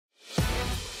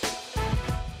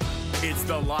It's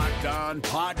the Locked On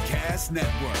Podcast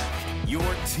Network, your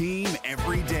team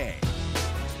every day.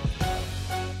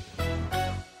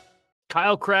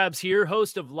 Kyle Krabs here,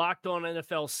 host of Locked On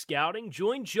NFL Scouting.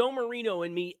 Join Joe Marino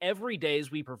and me every day as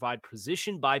we provide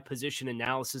position-by-position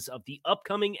analysis of the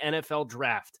upcoming NFL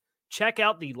Draft. Check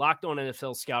out the Locked On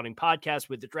NFL Scouting podcast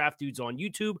with the Draft Dudes on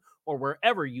YouTube or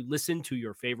wherever you listen to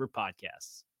your favorite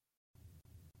podcasts.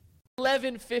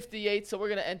 11:58, so we're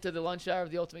going to enter the lunch hour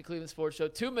of the Ultimate Cleveland Sports Show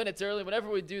 2 minutes early.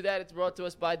 Whenever we do that, it's brought to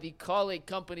us by the Colleague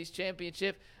Companies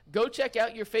Championship. Go check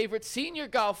out your favorite senior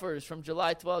golfers from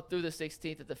July 12th through the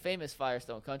 16th at the famous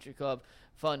Firestone Country Club.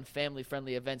 Fun,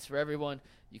 family-friendly events for everyone.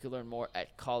 You can learn more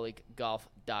at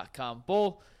colleaguegolf.com.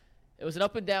 Bull, it was an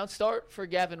up-and-down start for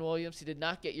Gavin Williams. He did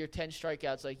not get your 10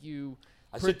 strikeouts like you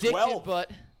predicted,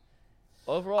 but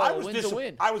overall, a win's a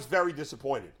win. I was very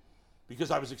disappointed, because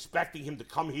I was expecting him to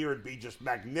come here and be just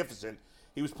magnificent.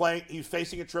 He was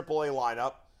facing a AAA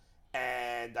lineup,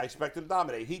 and I expected him to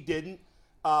dominate. He didn't.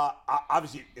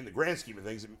 Obviously, in the grand scheme of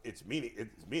things, it's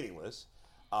meaningless.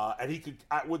 And it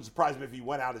wouldn't surprise me if he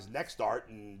went out his next start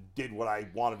and did what I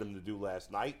wanted him to do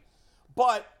last night.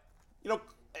 But,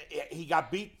 he got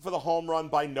beat for the home run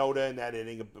by Noda in that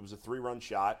inning. It was a 3-run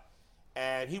shot.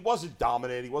 And he wasn't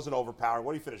dominant. He wasn't overpowering.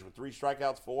 What did he finish with? 3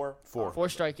 strikeouts? 4? 4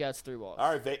 strikeouts, 3 walks.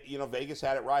 All right, Vegas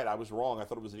had it right. I was wrong. I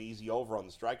thought it was an easy over on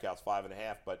the strikeouts,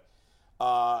 5.5. But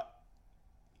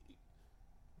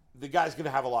the guy's going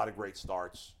to have a lot of great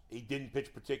starts. He didn't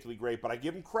pitch particularly great, but I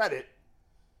give him credit.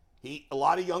 A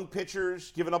lot of young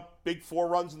pitchers giving up big 4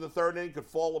 runs in the third inning could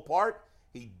fall apart.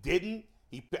 He didn't.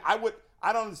 I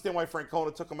don't understand why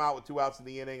Francona took him out with 2 outs in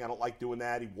the inning. I don't like doing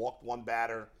that. He walked 1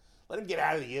 batter. Let him get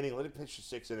out of the inning. Let him pitch to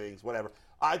 6 innings, whatever.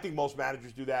 I think most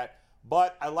managers do that.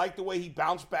 But I like the way he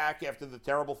bounced back after the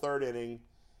terrible third inning,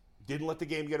 didn't let the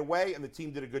game get away, and the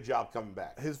team did a good job coming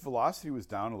back. His velocity was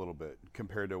down a little bit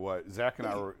compared to what Zach and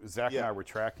I were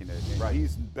tracking it. And right.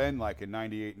 He's been like a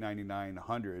 98, 99,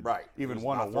 100, right. even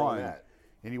 101.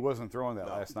 And he wasn't throwing that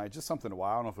last night. Just something I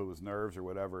don't know if it was nerves or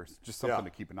whatever. It's just something to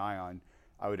keep an eye on.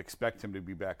 I would expect him to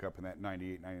be back up in that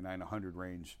 98, 99, 100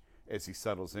 range as he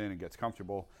settles in and gets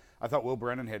comfortable. I thought Will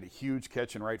Brennan had a huge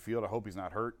catch in right field. I hope he's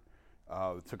not hurt.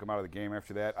 Took him out of the game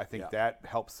after that. I think that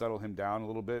helped settle him down a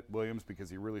little bit, Williams,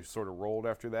 because he really sort of rolled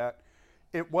after that.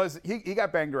 He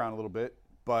got banged around a little bit,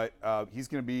 but he's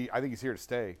going to be. I think he's here to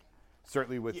stay.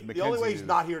 Certainly with McKenzie. The only way he's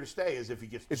not here to stay is if he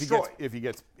gets destroyed. If he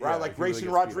gets right, like Grayson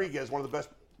Rodriguez, one of the best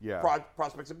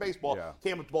prospects in baseball,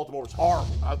 came up to Baltimore. Was horrible,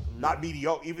 not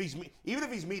mediocre. Even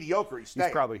if he's mediocre, he's staying.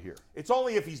 He's probably here. It's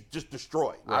only if he's just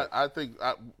destroyed. Right. I think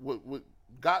what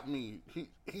got me,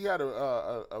 he had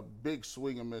a big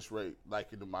swing and miss rate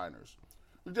like in the minors.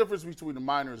 The difference between the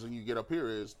minors and you get up here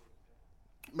is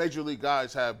major league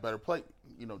guys have better plate,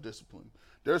 discipline.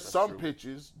 There's some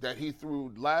pitches that he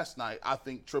threw last night I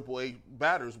think AAA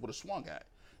batters would have swung at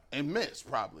and missed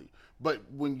probably. But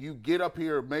when you get up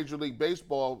here, Major League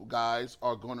Baseball guys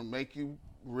are going to make you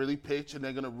really pitch, and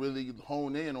they're going to really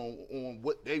hone in on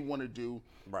what they want to do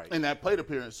in that plate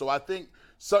appearance. So I think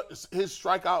his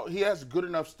strikeout, he has good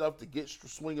enough stuff to get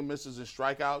swing and misses and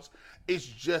strikeouts. It's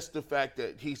just the fact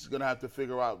that he's going to have to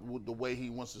figure out the way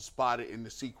he wants to spot it in the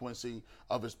sequencing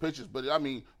of his pitches. But, I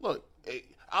mean, look,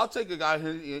 I'll take a guy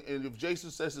here, and if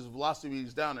Jason says his velocity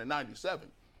is down at 97,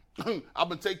 I'm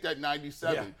gonna take that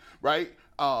 97, right?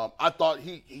 I thought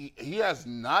he has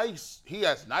nice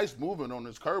movement on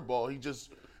his curveball. He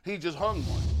just hung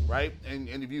one, right? And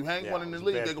if you hang one in the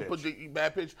league, they're gonna put the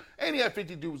bad pitch. And he had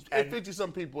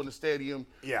 50-some people in the stadium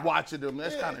watching him.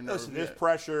 That's kind of nervous. Listen, there's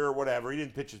pressure or whatever. He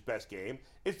didn't pitch his best game.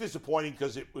 It's disappointing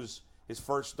because it was his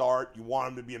first start. You want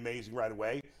him to be amazing right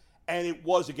away, and it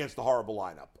was against the horrible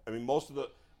lineup. I mean, most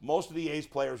of the A's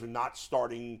players are not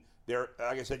starting. Like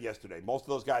I said yesterday, most of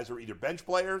those guys are either bench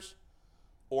players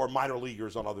or minor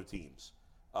leaguers on other teams.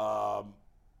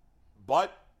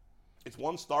 But it's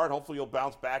one start. Hopefully he'll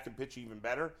bounce back and pitch even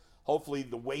better. Hopefully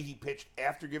the way he pitched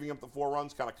after giving up the 4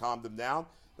 runs kind of calmed him down.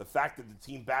 The fact that the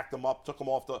team backed him up, took him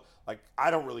off I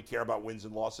don't really care about wins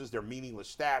and losses. They're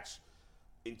meaningless stats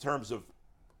in terms of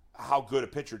how good a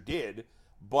pitcher did.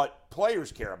 But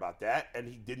players care about that, and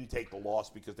he didn't take the loss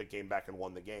because they came back and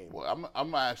won the game. Well, I'm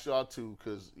going to ask y'all, too,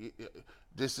 because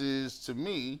this is, to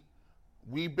me,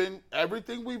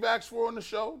 everything we've asked for on the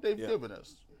show, they've given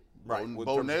us. Right.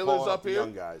 Bo Naylor's up here.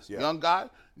 Young guys, Young guy.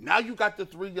 Now you got the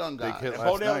 3 young guys. Big hit and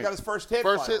Bo Naylor got his first hit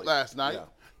hit last night. Yeah.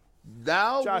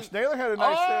 Now Josh Naylor had a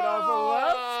nice hit off the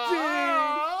lefty.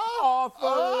 Off the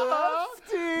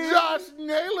lefty. Josh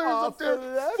Naylor is up there.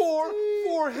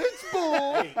 Four hits,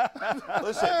 bull. Hey,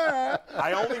 listen,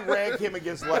 I only rank him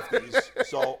against lefties,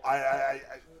 so I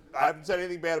haven't said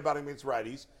anything bad about him against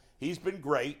righties. He's been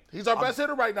great. He's our best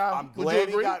hitter right now. I'm Would glad you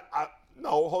agree? he got.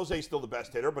 No, Jose's still the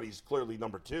best hitter, but he's clearly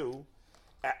number 2.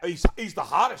 He's the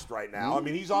hottest right now. I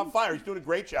mean, he's on fire. He's doing a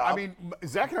great job. I mean,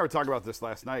 Zach and I were talking about this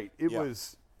last night.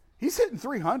 He's hitting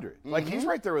 300. Like, he's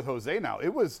right there with Jose now.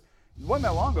 It wasn't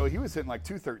that long ago. He was hitting like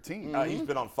 213. He's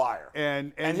been on fire.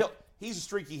 And he's a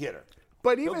streaky hitter.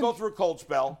 But He'll go through a cold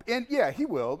spell. And yeah, he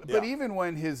will. Yeah. But even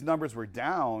when his numbers were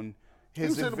down, his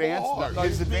was hitting the ball hard.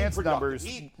 advanced He's being productive. numbers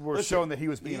were showing that he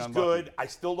was being He's unlucky. good. I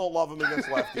still don't love him against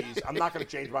lefties. I'm not going to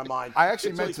change my mind. I actually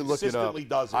until meant he to look it up. consistently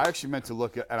does it. I actually meant to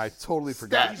look at, and I totally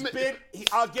forgot.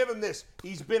 I'll give him this.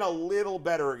 He's been a little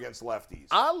better against lefties.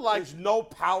 There's no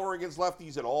power against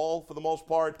lefties at all for the most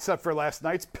part. Except for last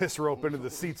night's piss rope into the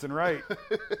seats and right.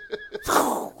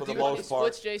 For the Do you want most any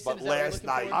part. splits, Jason? But Is that what you're last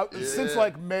looking night, for? Since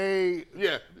like May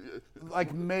Yeah.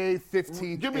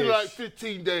 15th. Give me like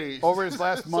 15 days. Over his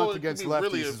last So month it against could be lefties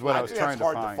really is what I was think trying that's to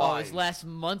hard to find. find. Oh, his last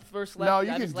month versus lefties. No, I you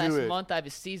have can his last do it. month. I have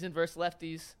his season versus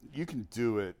lefties. You can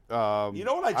do it. you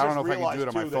know what I just don't know if I realized can do it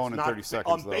on my too, phone in that's 30 not-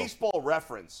 seconds, On though. Baseball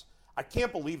Reference, I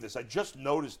can't believe this. I just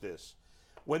noticed this.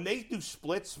 When they do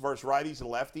splits versus righties and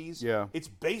lefties, it's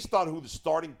based on who the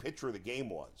starting pitcher of the game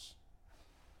was.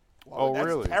 Oh, That's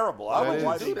really? terrible. I don't know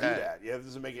why is. they do that. Yeah, it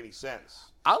doesn't make any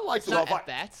sense. I like It's to not at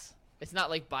bats. It's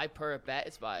not like by per at bat.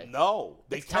 It's by. No,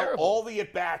 they It's count terrible. all the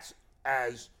at bats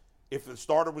as if the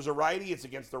starter was a righty, it's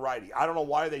against the righty. I don't know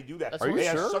why they do that. Are you They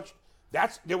have sure?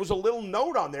 There was a little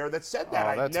note on there that said that. Oh,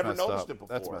 I that's never messed noticed up. it before.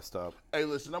 That's messed up. Hey,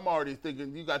 listen, I'm already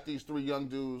thinking you got these 3 young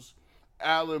dudes,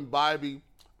 Allen, Bybee,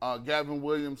 Gavin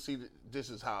Williams. See, this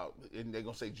is how, and they're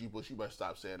going to say, G. Bush, you better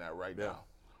stop saying that right now.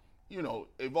 You know,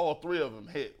 if all 3 of them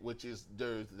hit, which is,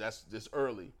 that's this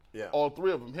early, all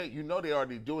 3 of them hit, you know they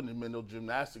already doing the mental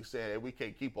gymnastics saying, hey, we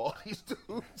can't keep all these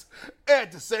dudes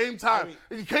at the same time.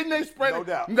 Can they spread no it?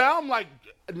 doubt. Now I'm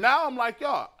like,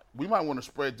 y'all, we might want to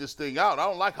spread this thing out. I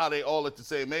don't like how they all at the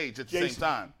same age at the Jason, same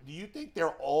time. Do you think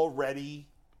they're already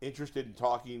interested in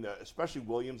talking, especially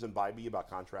Williams and Bybee, about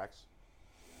contracts?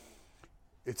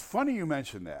 It's funny you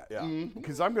mentioned that. Yeah.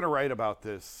 Because I'm going to write about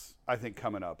this, I think,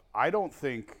 coming up.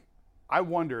 I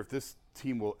wonder if this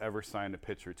team will ever sign a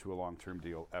pitcher to a long-term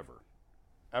deal, ever.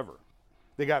 Ever.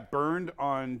 They got burned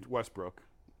on Westbrook.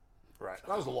 Right.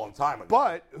 That was a long time ago.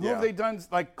 But who have they done?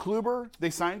 Like Kluber, they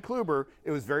signed Kluber.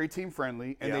 It was very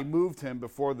team-friendly, and they moved him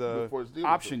before Before his deal was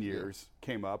option up, years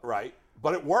came up. Right.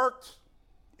 But it worked.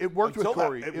 It worked with Until that-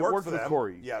 Corey. it It worked worked for with them.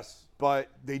 Corey. Yes. But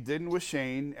they didn't with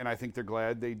Shane, and I think they're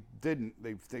glad they didn't.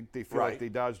 They feel Right. like they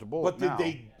dodged a bullet. But did now.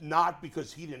 they not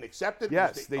because he didn't accept it?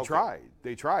 Yes, they okay. tried.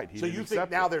 They tried. He So didn't you think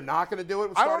accept now it. they're not going to do it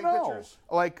with I don't starting know. pitchers?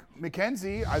 Like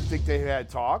McKenzie, I think they had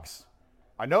talks.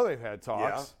 I know they've had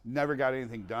talks. Yeah. Never got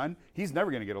anything done. He's never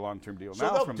going to get a long-term deal So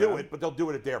now they'll from do them. it, but they'll do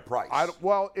it at their price. If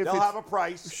they'll it's, have a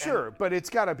price. Sure, but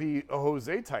it's got to be a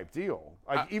Jose type deal.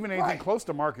 Like even anything right. close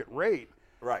to market rate.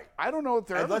 Right. I don't know if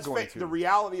they're And ever let's going face to. the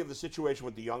reality of the situation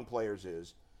with the young players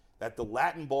is that the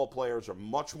Latin ball players are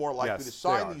much more likely Yes, to they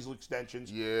sign are. these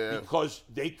extensions Yeah. because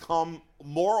they come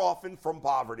more often from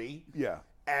poverty. Yeah.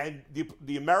 And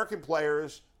the American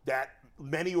players that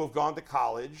many who have gone to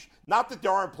college, not that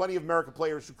there aren't plenty of American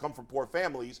players who come from poor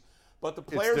families, but the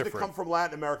players that different. come from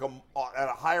Latin America at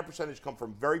a higher percentage come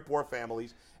from very poor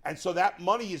families. And so that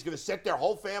money is going to set their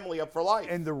whole family up for life.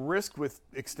 And the risk with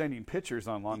extending pitchers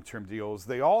on long-term deals,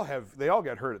 they all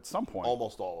get hurt at some point.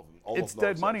 Almost all of them. It's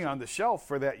dead money on the shelf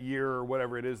for that year or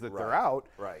whatever it is that they're Right. out.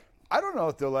 Right. I don't know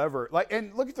if they'll ever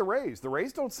and look at the Rays. The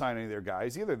Rays don't sign any of their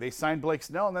guys either. They signed Blake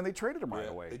Snell and then they traded him right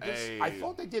away. I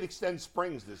thought they did extend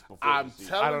Springs this before. I'm the season.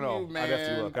 telling I don't know. you, man. I'd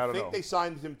have to look. I I don't think know. they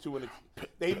signed him to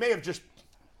they may have just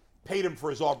paid him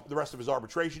for the rest of his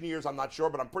arbitration years. I'm not sure,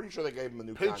 but I'm pretty sure they gave him a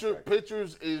new contract.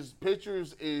 Pitchers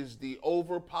is the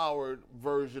overpowered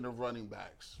version of running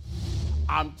backs.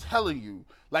 I'm telling you,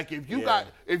 like if you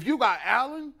got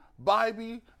Allen,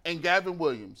 Bybee, and Gavin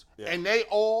Williams, and they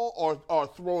all are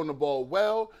throwing the ball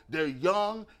well. They're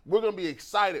young. We're gonna be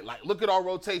excited. Like, look at our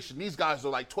rotation. These guys are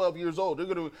like 12 years old.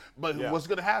 What's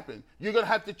gonna happen? You're gonna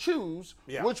have to choose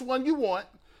which one you want,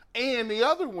 and the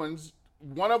other ones.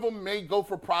 One of them may go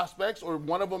for prospects or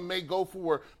one of them may go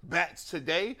for bats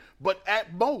today. But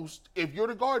at most, if you're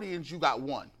the Guardians, you got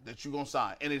one that you're going to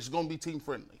sign, and it's going to be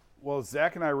team-friendly. Well,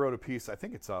 Zach and I wrote a piece. I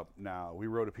think it's up now. We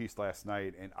wrote a piece last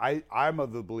night, and I'm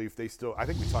of the belief I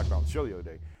think we talked about it on the show the other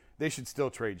day. They should still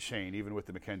trade Shane, even with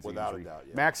the McKenzie Without a injury. doubt,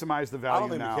 yeah. Maximize the value I don't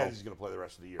think now. McKenzie's going to play the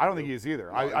rest of the year. I don't think he is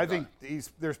either. I think not.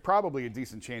 there's probably a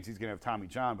decent chance he's going to have Tommy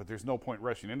John, but there's no point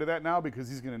rushing into that now because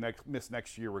he's going to miss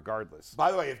next year regardless.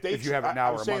 By the way, if you have it now I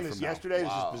or was a saying month this from now. yesterday.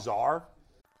 This is bizarre.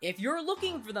 If you're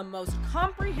looking for the most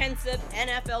comprehensive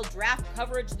NFL draft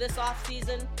coverage this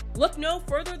offseason, look no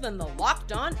further than the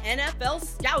Locked On NFL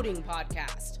Scouting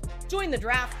Podcast. Join the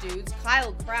draft dudes,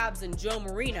 Kyle Krabs and Joe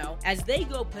Marino, as they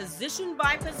go position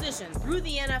by position through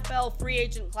the NFL free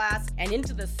agent class and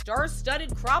into the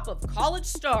star-studded crop of college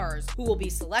stars who will be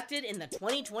selected in the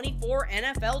 2024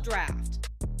 NFL Draft.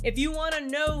 If you want to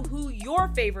know who your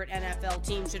favorite NFL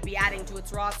team should be adding to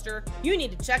its roster, you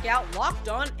need to check out Locked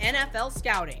On NFL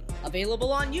Scouting,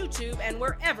 available on YouTube and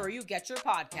wherever you get your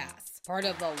podcasts. Part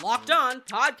of the Locked On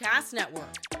Podcast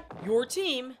Network, your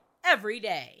team every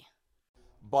day.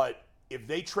 But if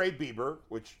they trade Bieber,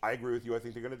 which I agree with you, I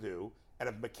think they're going to do, and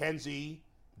if McKenzie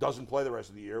doesn't play the rest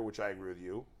of the year, which I agree with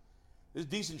you, there's a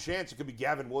decent chance it could be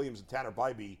Gavin Williams and Tanner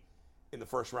Bybee in the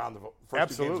first round of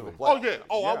first 2 games of the playoffs. Oh, yeah.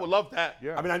 Oh, I would love that.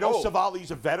 Yeah. I mean, I know Savali's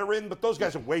a veteran, but those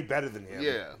guys are way better than him.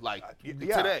 Yeah, like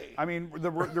today. I mean, the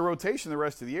rotation the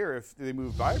rest of the year, if they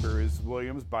move Bieber, is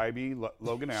Williams, Bybee,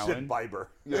 Logan You Allen. said Bieber.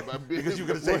 Yeah, Because you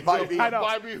were going to say Bybee. I know.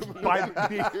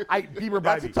 Bybee. Bieber,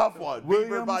 That's Bybee. a tough one.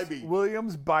 Bieber, Bybee.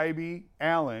 Williams, Bybee,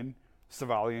 Allen,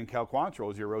 Savali, and Cal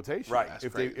Quantrill is your rotation. Right.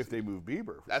 If they move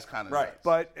Bieber. That's kind of Right. nuts.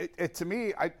 But it to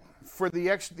me, for the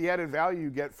added value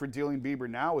you get for dealing Bieber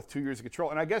now with 2 years of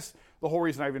control, and I guess the whole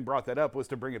reason I even brought that up was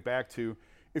to bring it back to,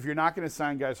 if you're not going to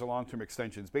sign guys to long-term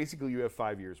extensions, basically you have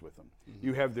 5 years with them. Mm-hmm.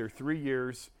 You have their 3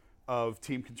 years of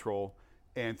team control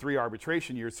and 3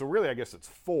 arbitration years. So really, I guess it's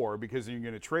 4 because you're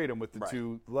going to trade them with the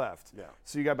 2 left. Yeah.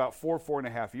 So you got about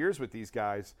 4.5 years with these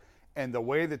guys. And the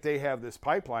way that they have this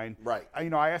pipeline, right?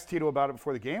 I asked Tito about it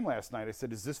before the game last night. I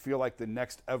said, does this feel like the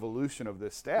next evolution of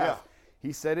this staff? Yeah.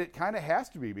 He said it kind of has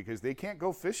to be because they can't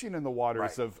go fishing in the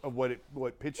waters of what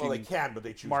pitching. Well, they can, but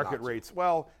they choose market not to. rates.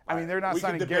 Well, I mean, they're not We can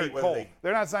signing debate Garrett whether Cole.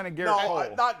 They're not signing Garrett Cole.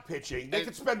 No, not pitching. They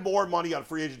could spend more money on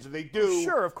free agents than they do.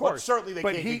 Sure, of course. But certainly they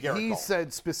can't get Garrett he Cole.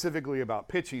 said specifically about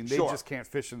pitching. They just can't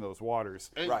fish in those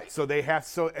waters. Right. So they have.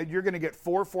 So you're going to get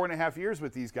 4.5 years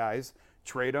with these guys.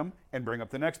 Trade them and bring up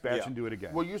the next batch and do it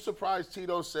again. Were you surprised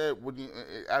Tito said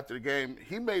after the game,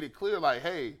 he made it clear like,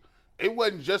 hey, it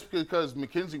wasn't just because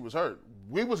McKenzie was hurt.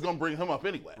 We was going to bring him up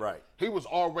anyway. Right. He was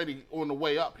already on the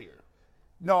way up here.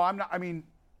 No, I'm not. I mean,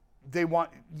 they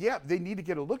need to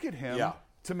get a look at him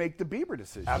to make the Bieber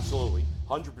decision. Absolutely.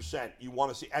 100%. You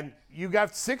want to see. And you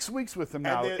got 6 weeks with him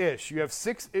now, ish. You have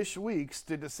 6-ish weeks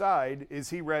to decide,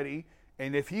 is he ready?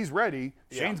 And if he's ready,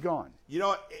 Shane's gone. You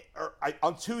know,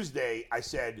 on Tuesday, I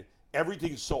said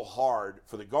everything's so hard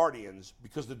for the Guardians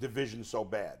because the division's so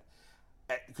bad.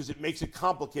 Because it makes it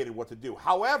complicated what to do.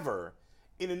 However,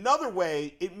 in another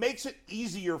way, it makes it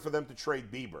easier for them to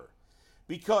trade Bieber.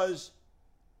 Because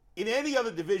in any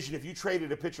other division, if you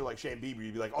traded a pitcher like Shane Bieber,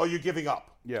 you'd be like, oh, you're giving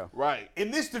up. Yeah. Right. In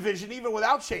this division, even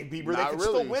without Shane Bieber, they could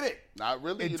still win it. Not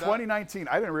really. In 2019,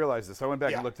 I didn't realize this. I went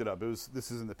back and looked it up. This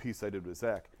is in the piece I did with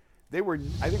Zach. They were,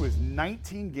 I think it was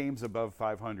 19 games above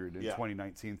 500 in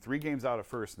 2019, 3 games out of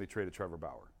first, and they traded Trevor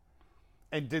Bauer.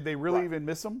 And did they really even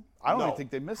miss him? I don't even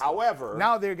think they missed him. However,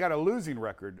 now they've got a losing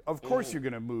record. Of course you're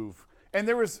going to move. And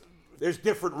there's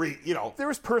different, there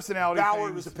was personality Bauer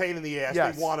things. was a pain in the ass.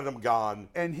 Yes. They wanted him gone.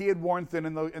 And he had worn thin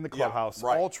in the clubhouse.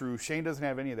 right. All true. Shane doesn't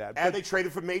have any of that. And they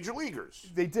traded for major leaguers.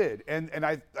 They did. And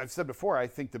I've said before, I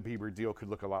think the Bieber deal could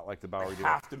look a lot like the Bauer deal.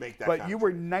 Have to make that But kind you of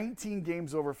were trade. 19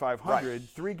 games over 500,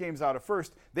 3 games out of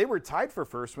first. They were tied for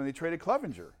first when they traded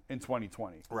Clevenger in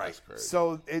 2020. Right.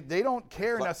 So they don't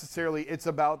care necessarily. It's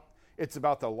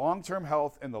about the long-term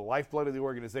health and the lifeblood of the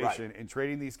organization and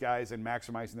trading these guys and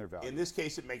maximizing their value. In this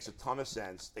case, it makes a ton of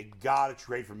sense. They got to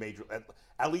trade for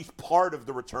at least part of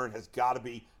the return has got to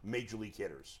be major league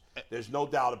hitters. There's no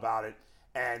doubt about it.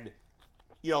 And,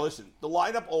 listen, the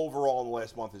lineup overall in the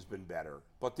last month has been better,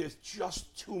 but there's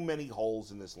just too many holes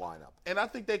in this lineup. And I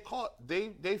think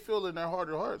they feel in their heart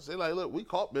of hearts. They're like, look, we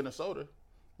caught Minnesota.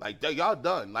 Like, y'all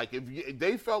done. Like, if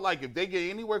they felt like if they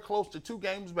get anywhere close to 2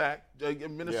 games back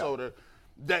in Minnesota,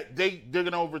 that they're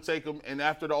going to overtake them, and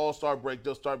after the All-Star break,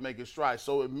 they'll start making strides.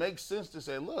 So it makes sense to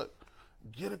say, look,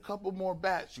 get a couple more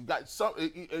bats. You got some.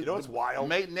 You know what's wild?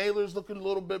 Naylor's looking a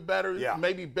little bit better. Yeah.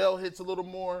 Maybe Bell hits a little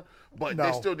more, but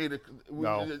they still need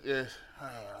to.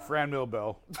 Franmil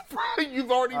Bell.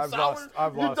 You've already soured?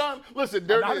 I've You're lost. done? Listen,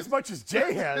 Not as much as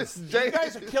Jay has. You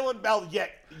guys are killing Bell,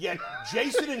 yet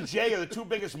Jason and Jay are the 2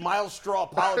 biggest Miles Straw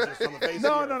apologists on the face of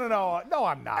the earth. No,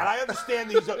 I'm not. And I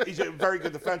understand he's a very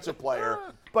good defensive player,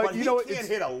 but he can't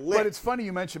hit a lick. But it's funny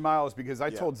you mentioned Miles because I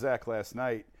told Zach last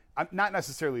night, not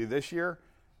necessarily this year,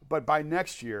 but by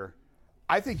next year,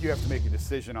 I think you have to make a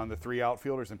decision on the 3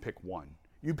 outfielders and pick one.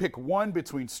 You pick one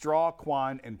between Straw,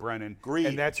 Quan, and Brennan, Agreed.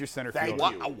 and that's your center Thank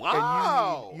fielder. you.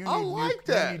 Wow. And you I need like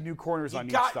that. You need new corners on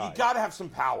each You side. got to have some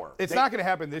power. It's not going to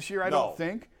happen this year, I don't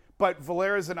think. But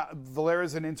Valera's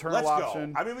an internal Let's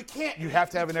option. go. I mean, we can't. You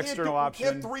have to have an external option.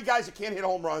 We have 3 guys that can't hit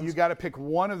home runs. You got to pick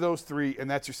one of those 3, and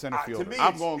that's your center fielder. To me,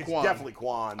 I'm it's, going it's Quan. definitely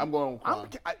Quan. I'm going Quan.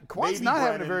 Quan's Maybe not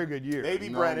having a Brennan. very good year. Maybe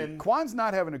Brennan. Quan's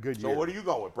not having a good year. So what are you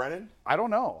going with, Brennan? I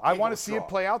don't know. I want to see Straw. it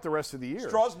play out the rest of the year.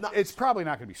 Straw's not. It's probably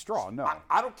not going to be Straw. No.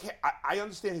 I don't care. I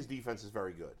understand his defense is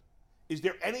very good. Is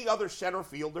there any other center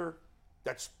fielder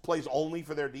that plays only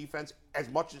for their defense as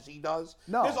much as he does?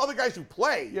 No. There's other guys who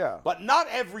play, but not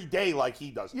every day like he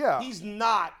does. Yeah. He's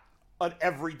not an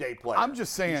everyday player. I'm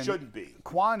just saying. He shouldn't be.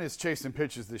 Quan is chasing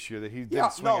pitches this year that he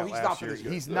didn't swing at he's last not for year. this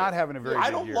year. He's not having a very good year. I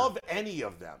don't love any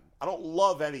of them. I don't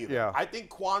love any of them. Yeah. I think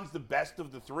Quan's the best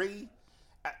of the 3.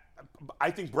 I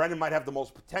think Brennan might have the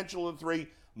most potential of the 3.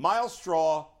 Miles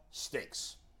Straw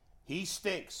stinks. He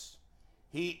stinks.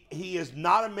 He is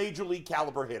not a major league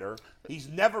caliber hitter. He's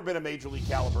never been a major league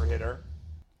caliber hitter.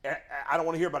 I don't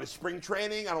want to hear about his spring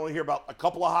training. I don't want to hear about a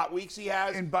couple of hot weeks he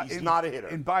has. He's not a hitter.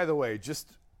 And by the way, just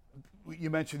you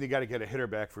mentioned you got to get a hitter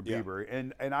back for Bieber,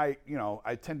 and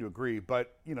I tend to agree.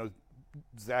 But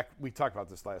Zach, we talked about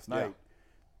this last night.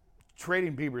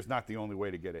 Trading Bieber is not the only way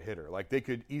to get a hitter. Like they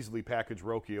could easily package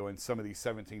Rocchio and some of these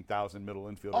 17,000 middle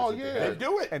infielders. Oh, that yeah. they have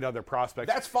do it. And other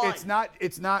prospects. That's fine.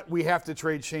 It's not. We have to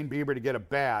trade Shane Bieber to get a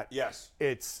bat. Yes.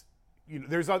 It's.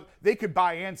 They could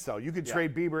buy and sell. You could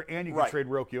trade Bieber and you could trade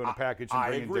Rocchio in a package and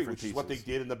bring in different which pieces. is what they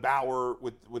did in the Bauer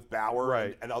with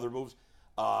Bauer and other moves.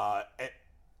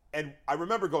 And I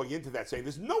remember going into that saying,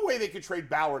 "There's no way they could trade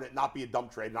Bauer and it not be a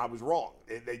dump trade," and I was wrong.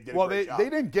 They did a great job. They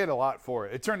didn't get a lot for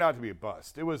it. It turned out to be a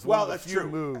bust. It was one of the few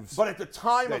moves. But at the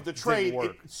time of the trade,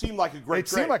 it seemed like a great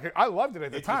trade. It seemed like I loved it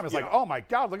at the time. It's like, oh my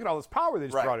God, look at all this power they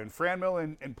just brought in. Franmil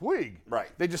and Puig. Right.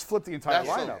 They just flipped the entire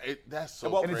lineup.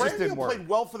 Well, and it just didn't work. played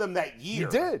well for them that year.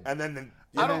 He did. And then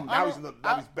now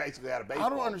he's basically out of baseball. I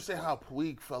don't understand how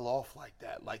Puig fell off like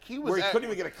that. Like he was where he couldn't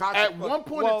even get a contract. At one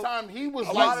point in time, he was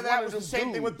a like lot of that one was of the them same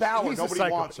thing dudes. with Bauer. He's Nobody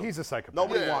wants him. He's a psychopath.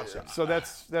 Nobody wants him. So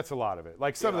that's a lot of it.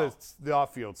 Like some of the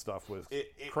off-field stuff was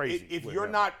crazy. If you're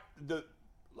not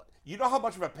you know how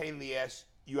much of a pain in the ass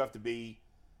you have to be,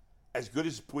 as good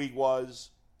as Puig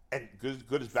was and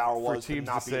good as Bauer was, to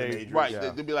not be in the majors. Right,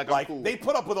 they'd be like, I'm cool. They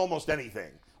put up with almost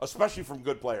anything, especially from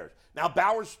good players. Now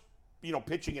Bauer's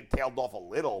pitching it tailed off a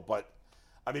little, but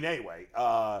I mean anyway.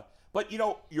 But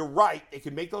you're right. They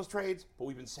can make those trades, but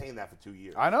we've been saying that for 2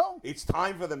 years. I know. It's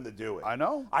time for them to do it. I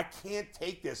know. I can't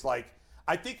take this. I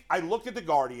think I look at the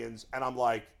Guardians and I'm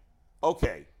like,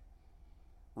 okay,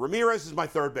 Ramirez is my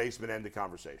third baseman, end of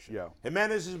conversation. Yeah.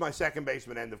 Jimenez is my second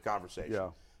baseman, end of conversation. Yeah.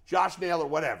 Josh Naylor,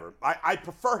 whatever. I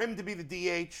prefer him to be the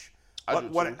DH.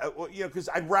 Because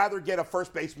I'd rather get a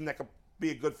first baseman that could be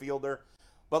a good fielder.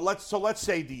 But let's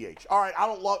say DH. All right,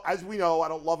 as we know, I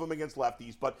don't love him against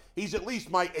lefties, but he's at least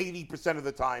my 80% of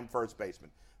the time first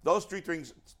baseman. Those 3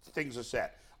 things are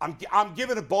set. I'm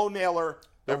giving a Bo Naylor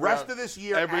the rest of this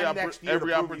year and next year to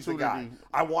prove he's the guy.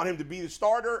 I want him to be the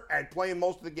starter and play in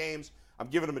most of the games. I'm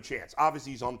giving him a chance.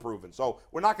 Obviously, he's unproven, so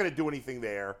we're not going to do anything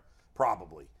there,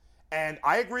 probably. And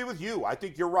I agree with you. I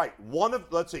think you're right.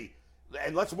 Let's see.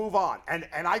 And let's move on. And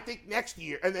I think next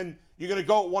year, and then you're going to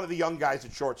go with one of the young guys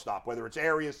at shortstop, whether it's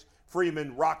Arias,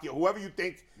 Freeman, Rocky, whoever you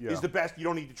think is the best, you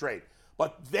don't need to trade.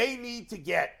 But they need to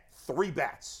get 3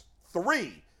 bats.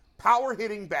 3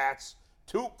 power-hitting bats,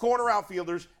 2 corner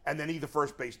outfielders, and then either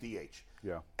first base DH.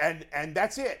 Yeah. And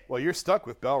that's it. Well, you're stuck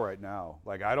with Bell right now.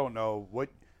 Like, I don't know what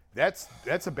 – that's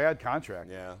a bad contract.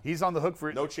 Yeah. He's on the hook for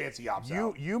it. No chance he opts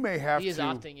out. You may have to – He is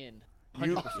opting in.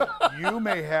 You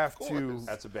may have to.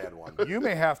 That's a bad one. You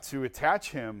may have to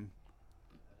attach him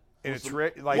in a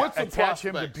trade, what's some attach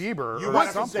him to prospects? Bieber You or want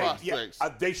to something. say,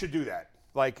 they should do that.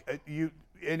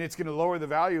 And it's going to lower the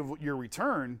value of your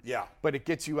return. Yeah. But it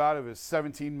gets you out of a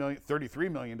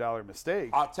 $33 million mistake.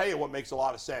 I'll tell you what makes a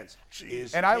lot of sense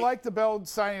is. And I like the Bell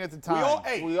signing at the time.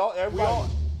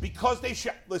 Because they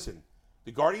listen.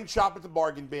 The Guardians shop at the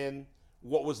bargain bin.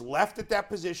 What was left at that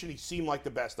position, he seemed like the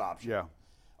best option. Yeah.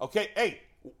 Okay, hey,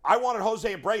 I wanted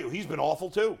Jose Abreu. He's been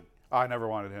awful too. I never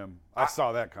wanted him. I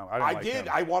saw that coming. I did.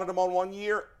 I wanted him on 1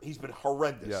 year. He's been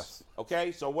horrendous. Yes.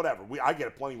 Okay, so whatever. I get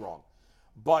it plenty wrong.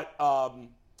 But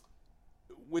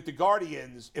with the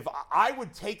Guardians, if I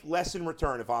would take less in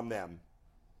return if I'm them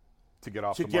to get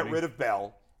off to the get money. rid of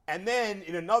Bell, and then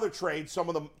in another trade, some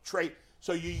of them trade.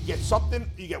 So you get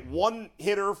something. You get 1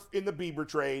 hitter in the Bieber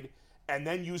trade, and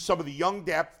then use some of the young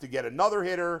depth to get another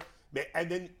hitter.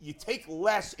 And then you take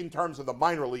less in terms of the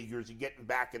minor leaguers you're getting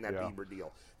back in that Bieber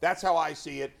deal. That's how I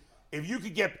see it. If you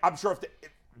could get, I'm sure if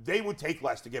they would take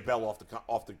less to get Bell off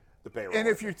the payroll. And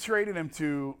if you're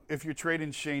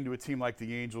trading Shane to a team like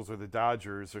the Angels or the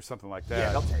Dodgers or something like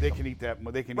that, they can eat that.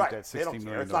 They can eat that $60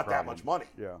 million. It's not that much money.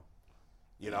 Yeah.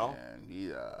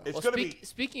 It's going to be.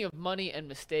 Speaking of money and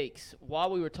mistakes,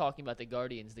 while we were talking about the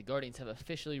Guardians have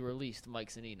officially released Mike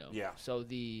Zunino. Yeah. So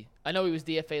I know he was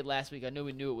DFA'd last week. I knew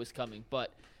it was coming,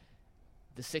 but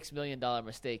the $6 million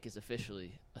mistake is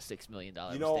officially a $6 million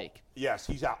mistake. Yes,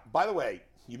 he's out. By the way,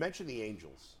 you mentioned the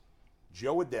Angels.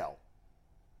 Joe Adell.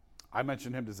 I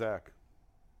mentioned him to Zach.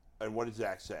 And what did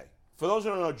Zach say? For those who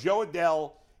don't know, Joe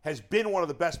Adell has been one of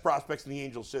the best prospects in the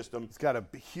Angels system. He's got a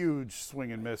huge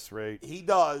swing and miss rate. He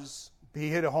does. He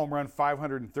hit a home run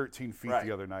 513 feet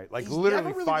the other night. Like, He's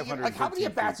literally really 513 Like, how many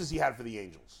at-bats has he had for the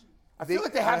Angels? I feel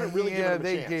like they haven't really given him a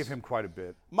they chance. gave him quite a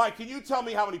bit. Mike, can you tell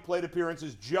me how many plate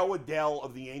appearances Joe Adell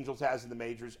of the Angels has in the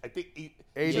majors? I think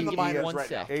he's in the minors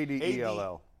right now.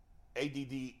 A-D-E-L-L.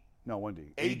 A-D-D. No, one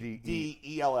D.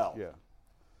 A-D-E-L-L. Yeah.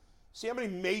 See how many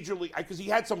major league – because he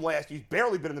had some last – he's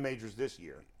barely been in the majors this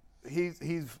year.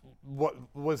 He's what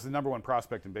was the number one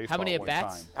prospect in baseball. How many at one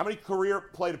at-bats? time. How many career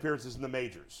plate appearances in the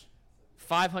majors?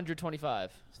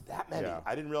 525. That many? Yeah.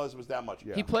 I didn't realize it was that much.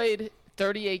 Yeah. He played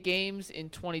 38 games in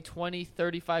 2020,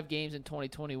 35 games in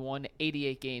 2021,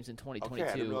 88 games in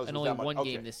 2022, and only one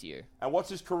game this year. And what's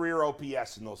his career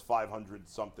OPS in those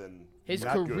 500-something? His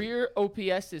career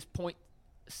OPS is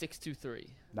 .623.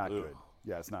 Not good.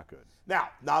 Yeah, it's not good. Now,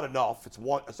 not enough. It's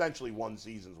essentially one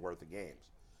season's worth of games.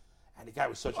 And the guy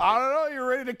was such a... I don't know. You're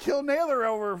ready to kill Naylor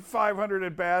over 500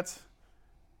 at-bats.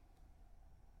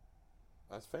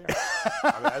 That's fair.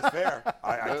 I mean, that's fair.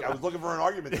 I was looking for an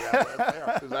argument to that, but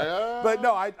that's fair. But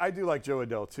no, I do like Joe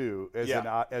Adell too.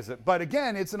 But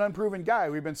again, it's an unproven guy.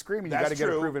 We've been screaming, you got to get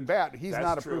a proven bat. He's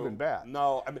not a proven bat.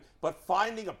 No, I mean, but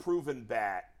finding a proven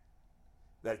bat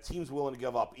that a team's willing to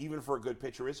give up, even for a good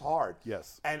pitcher, is hard.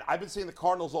 Yes. And I've been saying the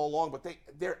Cardinals all along, but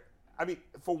they're I mean,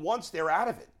 for once, they're out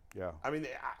of it. Yeah. I mean,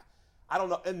 I don't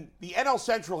know. And the NL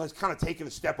Central has kind of taken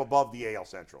a step above the AL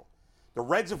Central. The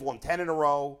Reds have won 10 in a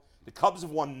row. The Cubs have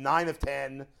won 9 of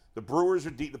 10. The Brewers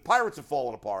are deep. The Pirates have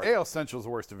fallen apart. AL Central's the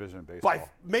worst division in baseball.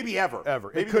 Maybe ever.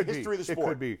 It Maybe could in the history of the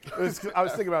sport. It could be. I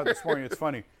was thinking about it this morning. It's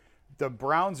funny. The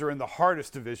Browns are in the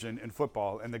hardest division in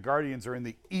football, and the Guardians are in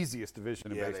the easiest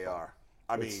division in baseball. Yeah, they are.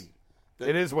 I mean,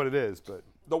 it is what it is. But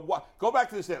go back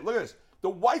to this. Look at this. The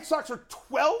White Sox are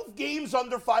 12 games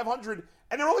under 500,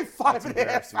 and they're only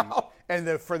 5.5 out. And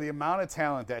for the amount of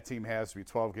talent that team has to be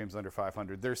 12 games under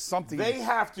 500, there's something. They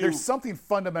have to. There's something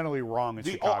fundamentally wrong in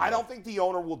Chicago. I don't think the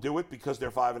owner will do it because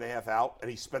they're 5.5 out, and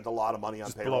he spent a lot of money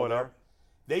on payroll. Blow it up.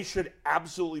 They should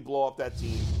absolutely blow up that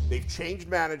team. They've changed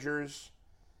managers.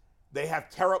 They have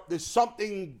There's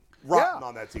something rotten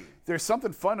on that team. There's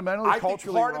something fundamentally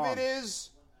culturally wrong. I think part of it is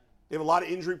they have a lot of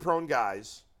injury-prone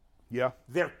guys. Yeah.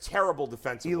 They're terrible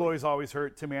defensively. Eloy's always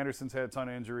hurt. Tim Anderson's had a ton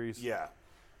of injuries. Yeah.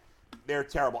 They're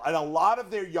terrible. And a lot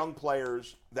of their young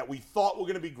players that we thought were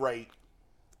going to be great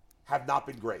have not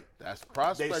been great. That's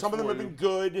prospects. Some of them have been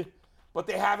good, but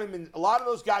they haven't been. A lot of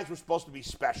those guys were supposed to be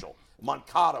special.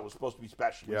 Moncada was supposed to be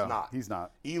special. Yeah, he's not. He's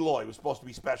not. Eloy was supposed to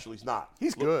be special. He's not.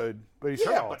 He's good, but he's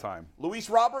hurt all the time. Luis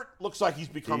Robert looks like he's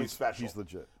becoming special. He's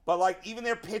legit. But, like, even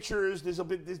their pitchers, there's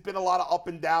been a lot of up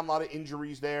and down, a lot of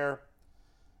injuries there.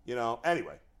 You know,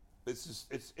 anyway,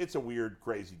 it's a weird,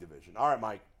 crazy division. All right,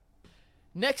 Mike.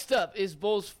 Next up is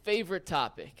Bull's favorite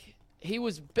topic. He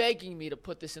was begging me to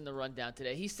put this in the rundown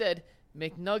today. He said,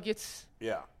 McNuggets,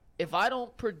 if I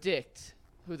don't predict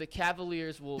who the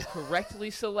Cavaliers will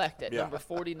correctly select at number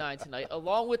 49 tonight,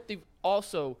 along with the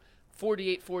also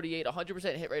 48-48,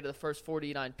 100% hit rate of the first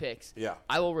 49 picks,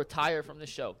 I will retire from the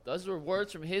show. Those were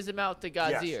words from his mouth to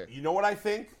God's ear. You know what I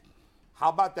think? How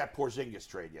about that Porzingis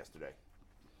trade yesterday?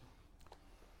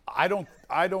 I don't.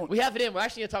 We have it in. We're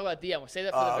actually going to talk about Dion. We'll say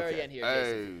that for the very end here.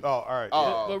 Hey. All right.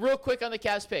 But real quick on the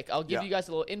Cavs pick, I'll give you guys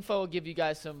a little info. I'll give you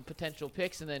guys some potential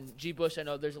picks. And then G. Bush, I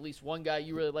know there's at least one guy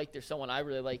you really like. There's someone I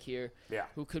really like here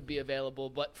who could be available.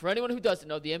 But for anyone who doesn't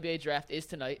know, the NBA draft is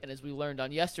tonight. And as we learned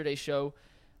on yesterday's show,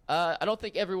 I don't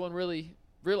think everyone really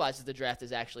realizes the draft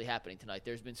is actually happening tonight.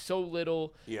 There's been so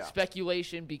little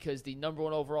speculation because the number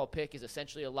one overall pick is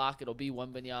essentially a lock. It'll be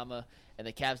Wembanyama, and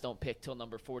the Cavs don't pick till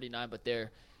number 49. But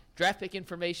their draft pick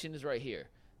information is right here.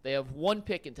 They have one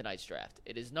pick in tonight's draft.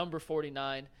 It is number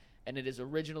 49, and it is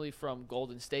originally from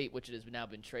Golden State, which has now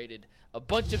been traded a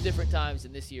bunch of different times,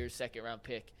 and this year's second-round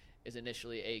pick is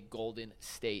initially a Golden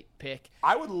State pick.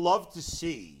 I would love to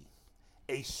see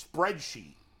a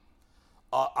spreadsheet.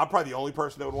 I'm probably the only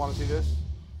person that would want to see this.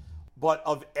 But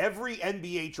of every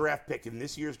NBA draft pick in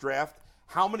this year's draft,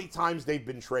 how many times they've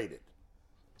been traded?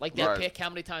 Like that Right. pick, how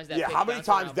many times that Yeah, pick how many bounced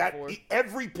times around that before?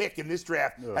 every pick in this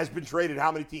draft has been traded?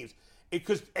 How many teams?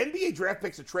 Because NBA draft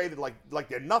picks are traded like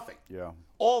they're nothing. Yeah.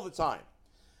 All the time.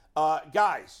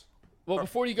 Guys. Well,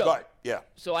 before you go, Go ahead. Yeah.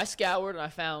 so I scoured and I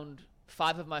found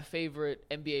 5 of my favorite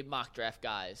NBA mock draft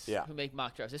guys who make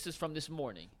mock drafts. This is from this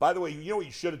morning. By the way, you know what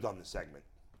you should have done this segment?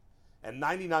 And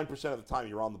 99% of the time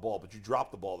you're on the ball, but you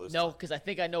dropped the ball this time. No, because I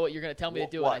think I know what you're going to tell me to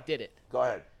do, What? and I did it. Go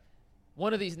ahead.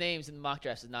 One of these names in the mock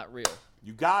drafts is not real.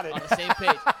 You got it. On the same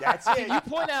page. That's it. Can you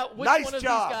point out which Nice one of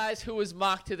job. these guys who was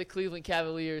mocked to the Cleveland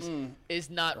Cavaliers is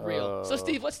not real? So,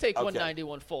 Steve, let's take Okay.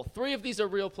 191 full. 3 of these are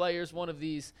real players. One of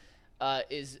these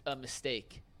is a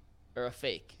mistake or a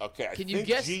fake. Okay, I Can think you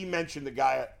guess? G mentioned the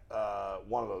guy,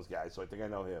 one of those guys, so I think I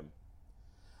know him.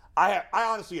 I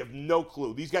honestly have no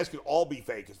clue. These guys could all be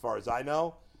fake as far as I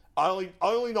know. I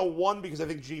only know one because I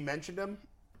think G mentioned him.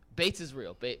 Bates is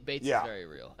real. Bates Yeah. is very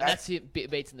real. And that's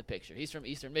Bates in the picture. He's from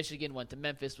Eastern Michigan, went to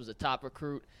Memphis, was a top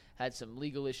recruit, had some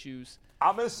legal issues.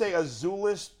 I'm going to say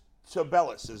Azulis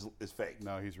Tubelis is fake.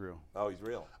 No, he's real. Oh, he's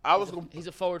real. He's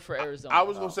a forward for Arizona. I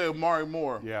was going to say Amari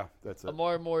Moore. Yeah, that's it.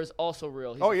 Amari Moore is also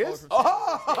real. He's Oh, a he forward is? from San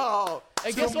Jose State. Oh,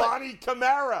 And guess what? Emoni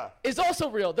Kamara. Is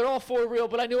also real. They're all 4 real,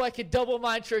 but I knew I could double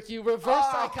mind trick you, reverse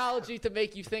psychology to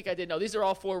make you think I did. No, these are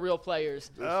all 4 real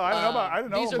players. Oh, I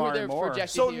didn't know These are who Amari they're Moore.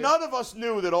 projected So here. none of us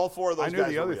knew that all 4 of those I guys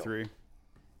knew the were other real. 3.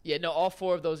 Yeah, no, all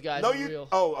 4 of those guys No, are you. real.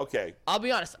 Oh, okay. I'll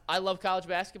be honest. I love college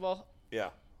basketball. Yeah.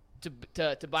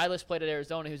 Tobias played at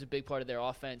Arizona. He was a big part of their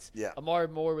offense. Yeah. Amari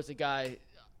Moore was a guy.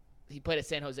 He played at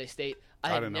San Jose State. I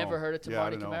had don't never know. heard of Yeah, I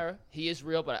Emoni don't know. Kamara. He is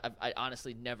real, but I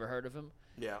honestly never heard of him.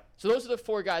 Yeah. So those are the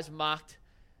 4 guys mocked.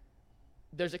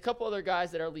 There's a couple other guys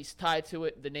that are at least tied to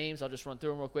it. The names, I'll just run through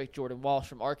them real quick. Jordan Walsh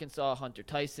from Arkansas, Hunter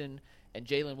Tyson, and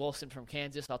Jalen Wilson from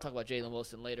Kansas. I'll talk about Jalen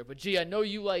Wilson later. But, G, I know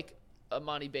you like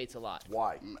Emoni Bates a lot.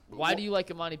 Why? Why do you like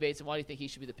Emoni Bates, and why do you think he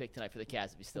should be the pick tonight for the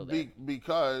Cavs if he's still there?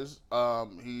 Because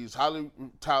he's highly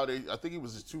touted. I think he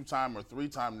was a 2-time or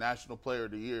 3-time National Player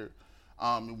of the Year.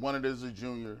 He won it as a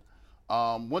junior.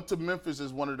 Went to Memphis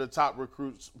as one of the top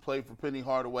recruits. Played for Penny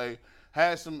Hardaway.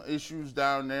 Had some issues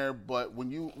down there, but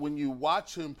when you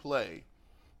watch him play,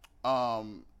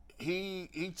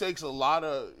 he takes a lot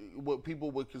of what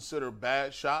people would consider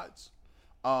bad shots.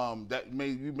 That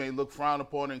you may look frowned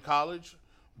upon in college,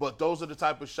 but those are the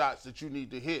type of shots that you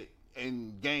need to hit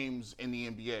in games in the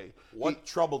NBA. What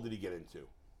trouble did he get into?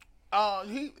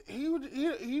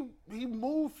 He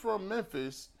moved from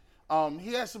Memphis.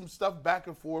 He had some stuff back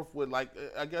and forth with, like,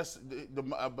 I guess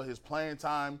but his playing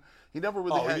time. He never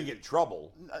really He had. didn't get in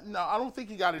trouble. No, I don't think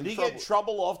he got in Did he trouble. get in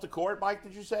trouble off the court, Mike?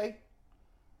 Did you say?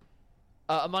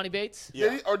 Emoni Bates?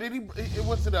 Yeah. Did he? It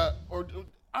went to the. Or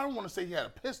I don't want to say he had a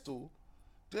pistol.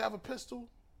 Did he have a pistol?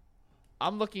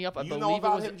 I'm looking up. I You know believe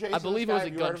about it was. him, Jason, I believe it this was guy? a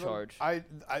Have you gun heard of him?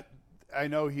 charge. I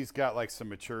know he's got like some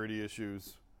maturity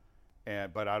issues,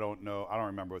 but I don't know. I don't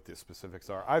remember what the specifics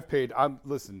are.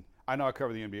 Listen. I know I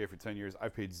covered the NBA for 10 years.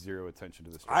 I've paid 0 attention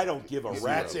to this. I don't give a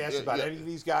rat's ass about any of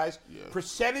these guys. Yeah.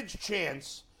 Percentage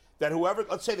chance that whoever,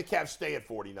 let's say the Cavs stay at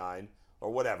 49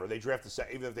 or whatever, they draft the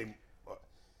second, even if they,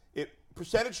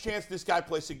 percentage chance this guy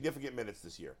plays significant minutes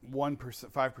this year. 1%,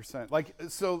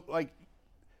 5%.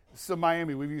 So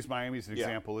Miami. We've used Miami as an Yeah.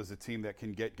 example as a team that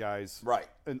can get guys Right.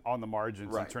 on the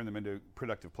margins Right. and turn them into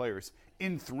productive players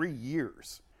in 3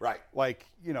 years. Right. Like,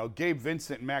 Gabe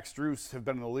Vincent and Max Strus have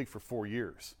been in the league for 4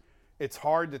 years. It's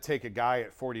hard to take a guy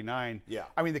at 49. Yeah.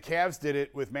 I mean, the Cavs did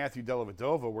it with Matthew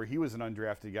Dellavedova, where he was an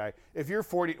undrafted guy. If you're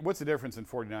 40, what's the difference in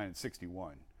 49 and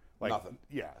 61? Nothing.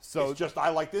 Yeah. So It's just I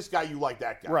like this guy, you like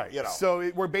that guy. right. You know,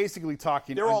 So we're basically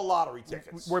talking. they're all lottery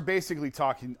tickets. We're basically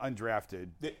talking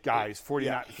undrafted guys,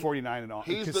 49, yeah. 49 and all.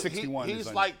 He's Because 61 he's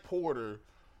is like Porter.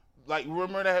 Like,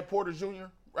 remember that had Porter Jr.,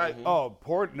 right? Oh,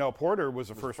 Porter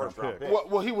was a first round first-round pick.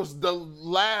 pick. Well, he was the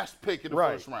last pick in the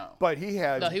Right. first round. But he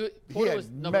had Porter had was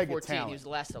number mega 14. talent. He was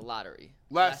last of the lottery.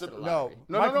 Last of of- the No,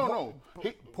 lottery.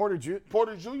 No. Porter Jr.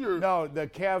 Porter Jr. No, the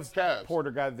Cavs. Cavs. Porter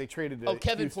guy that they traded to Oh,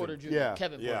 Kevin Houston. Porter Jr. Yeah.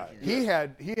 Kevin Yeah. Porter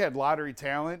Jr. He had lottery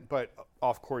talent, but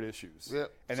off court issues.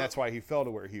 Yep. And So- that's why he fell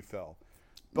to where he fell.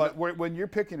 But when you're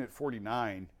picking at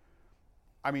 49,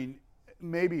 I mean,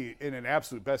 maybe in an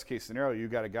absolute best case scenario, you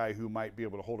got a guy who might be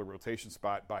able to hold a rotation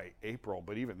spot by April,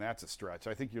 but even that's a stretch.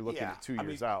 I think you're looking Yeah, at 2 I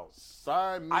years mean, out.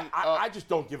 Sign me I just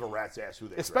don't give a rat's ass who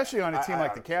they Especially draft. on a team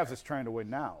like the honestly Cavs that's trying to win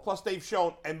now. Plus, they've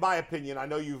shown, in my opinion, I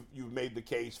know you've made the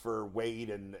case for Wade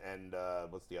and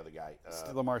what's the other guy?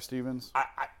 Lamar Stevens.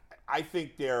 I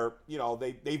think they've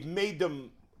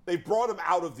brought him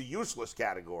out of the useless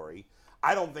category.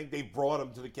 I don't think they've brought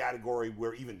him to the category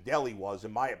where even Delly was,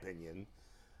 in my opinion,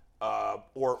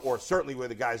 or certainly where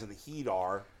the guys of the Heat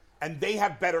are. And they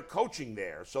have better coaching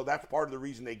there, so that's part of the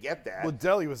reason they get that. Well,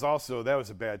 Delly was also, that was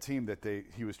a bad team that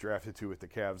he was drafted to with the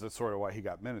Cavs. That's sort of why he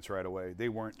got minutes right away. They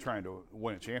weren't trying to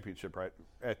win a championship right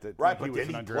at the right, but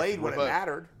then he played when it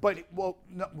mattered. But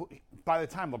no, by the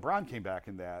time LeBron came back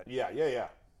in that, yeah.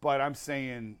 But I'm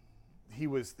saying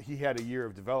he had a year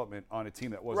of development on a team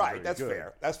that wasn't right. very That's good.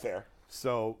 fair. That's fair.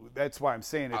 So that's why I'm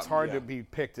saying it's hard to be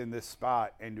picked in this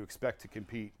spot and to expect to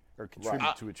compete or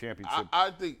contribute to a championship.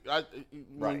 I think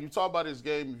when you talk about his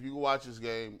game, if you watch his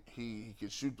game, he can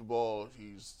shoot the ball.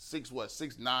 He's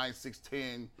 6'9",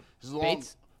 6'10". He's long.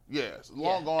 Bates? Yes,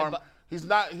 long arm. He's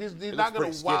not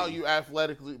going to wow you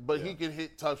athletically, but he can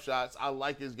hit tough shots. I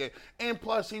like his game, and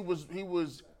plus he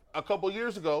was a couple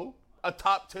years ago a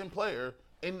top 10 player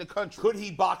in the country. Could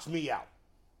he box me out,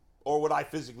 or would I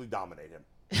physically dominate him?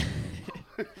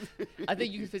 I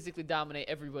think you can physically dominate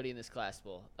everybody in this class,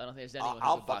 Bull. I don't think there's anyone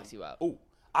who can box you out. Oh,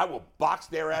 I will box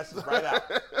their asses right out.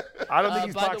 I don't think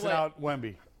he's by the boxing way, out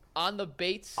Wemby. On the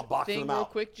Bates boxing thing him real out.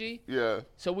 quick, G. Yeah.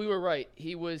 So we were right.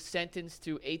 He was sentenced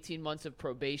to 18 months of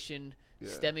probation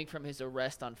stemming from his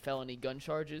arrest on felony gun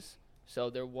charges. So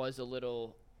there was a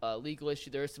little legal issue.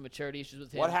 There are some maturity issues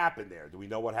with him. What happened there? Do we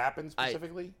know what happened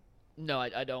specifically? No,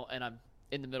 I don't, and I'm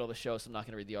in the middle of a show, so I'm not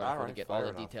going to read the article to get all the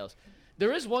enough. details.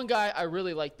 There is one guy I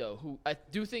really like, though, who I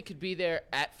do think could be there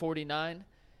at 49,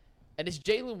 and it's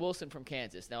Jalen Wilson from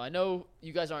Kansas. Now, I know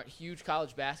you guys aren't huge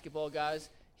college basketball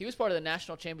guys. He was part of the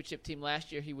national championship team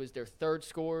last year. He was their third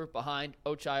scorer behind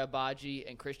Ochai Agbaji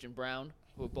and Christian Brown,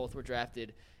 who both were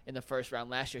drafted in the first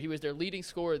round last year. He was their leading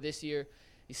scorer this year.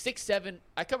 He's 6'7".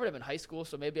 I covered him in high school,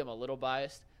 so maybe I'm a little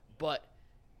biased, but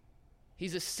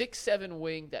he's a 6'7"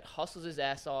 wing that hustles his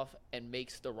ass off and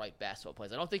makes the right basketball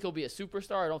plays. I don't think he'll be a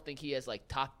superstar. I don't think he has like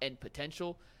top end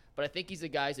potential, but I think he's a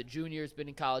guy, he's a junior, has been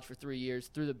in college for 3 years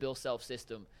through the Bill Self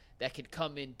system that can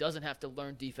come in, doesn't have to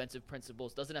learn defensive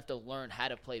principles, doesn't have to learn how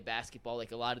to play basketball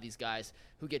like a lot of these guys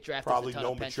who get drafted. Probably as a ton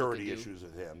no of pension maturity can do. issues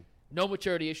with him. No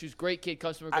maturity issues. Great kid,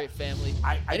 comes from a great family.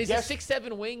 I he's guess, a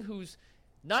 6'7" wing who's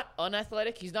not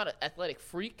unathletic. He's not an athletic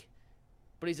freak,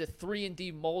 but he's a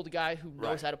 3-and-D mold guy who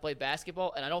knows how to play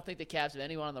basketball, and I don't think the Cavs have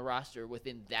anyone on the roster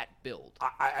within that build.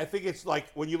 I think it's like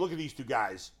when you look at these two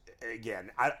guys, again,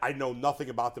 I know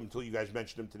nothing about them until you guys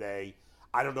mentioned them today.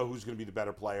 I don't know who's going to be the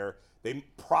better player. They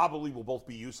probably will both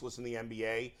be useless in the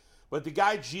NBA, but the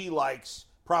guy G likes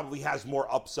probably has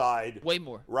more upside. Way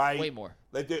more. Right? Way more.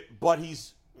 But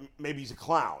maybe he's a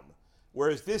clown.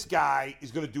 Whereas this guy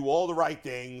is going to do all the right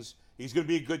things. He's going to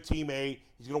be a good teammate.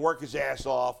 He's going to work his ass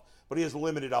off. But he has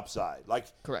limited upside.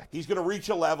 Correct. He's going to reach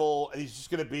a level, and he's just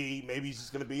going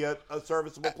to be a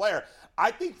serviceable player.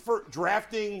 I think for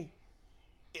drafting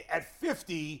at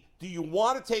 50, do you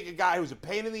want to take a guy who's a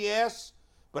pain in the ass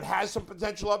but has some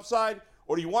potential upside,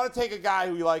 or do you want to take a guy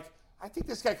who you're like, I think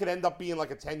this guy could end up being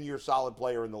like a 10-year solid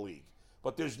player in the league,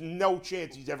 but there's no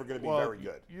chance he's ever going to be very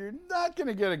good. You're not going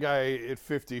to get a guy at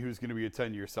 50 who's going to be a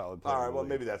 10-year solid player. All right, well,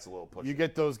 maybe that's a little push. You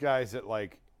get those guys at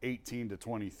like 18 to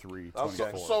 23,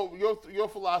 24. So your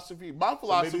philosophy, my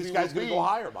philosophy, maybe this guy's going to go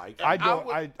higher, Mike.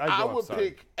 I would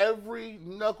pick every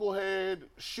knucklehead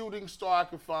shooting star I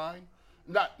could find.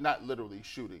 Not literally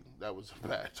shooting. That was a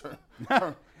bad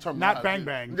term. Not bang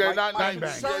bang. Yeah, my bang bang.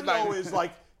 concern, though, is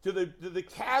like, do the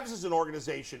Cavs as an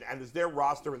organization and does their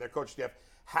roster and their coaching staff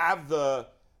have the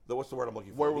what's the word I'm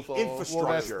looking for? The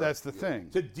infrastructure. Well, that's the thing.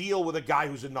 To deal with a guy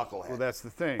who's a knucklehead. Well, that's the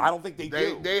thing. I don't think they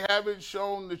do. They haven't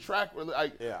shown the track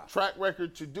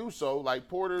record to do so. Like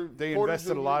Porter. They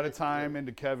invested a lot of time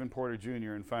into Kevin Porter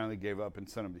Jr. and finally gave up and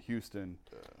sent him to Houston.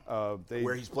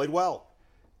 Where he's played well.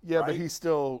 Yeah, right? but he's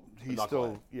still a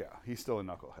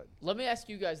knucklehead. Let me ask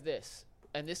you guys this,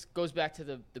 and this goes back to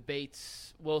the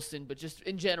Bates, Wilson, but just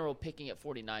in general picking at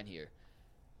 49 here.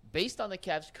 Based on the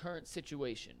Cavs' current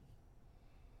situation,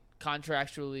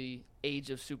 contractually,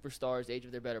 age of superstars, age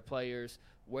of their better players,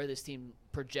 where this team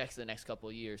projects the next couple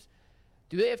of years,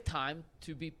 do they have time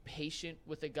to be patient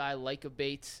with a guy like a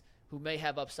Bates who may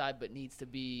have upside but needs to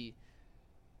be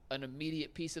an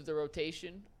immediate piece of the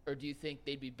rotation? Or do you think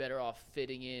they'd be better off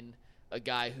fitting in a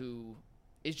guy who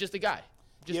is just a guy?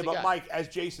 But Mike, as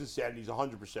Jason said, and he's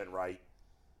 100% right,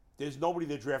 there's nobody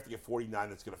they're drafting at 49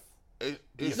 that's going to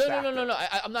be a factor. No.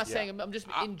 I'm not saying. I'm just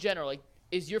in general. Like,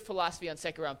 is your philosophy on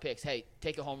second-round picks, hey,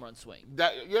 take a home run swing?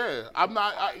 I'm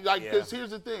not because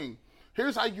here's the thing.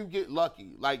 Here's how you get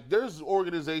lucky. Like, there's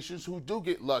organizations who do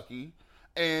get lucky,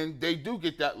 and they do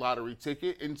get that lottery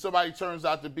ticket, and somebody turns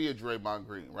out to be a Draymond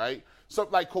Green, right? So,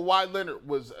 like, Kawhi Leonard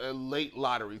was a late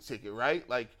lottery ticket, right?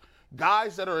 Like,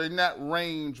 guys that are in that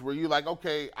range where you're like,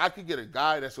 okay, I could get a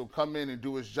guy that's going to come in and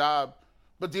do his job.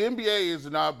 But the NBA is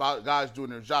not about guys doing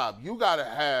their job. You got to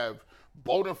have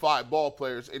bona fide ball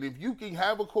players. And if you can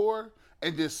have a core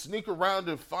and just sneak around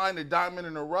and find a diamond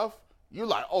in the rough, you're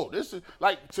like, oh, this is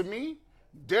like, to me,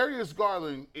 Darius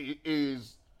Garland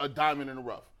is a diamond in the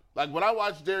rough. Like when I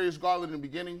watched Darius Garland in the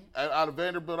beginning out of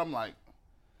Vanderbilt, I'm like,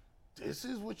 this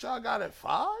is what y'all got at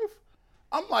 5?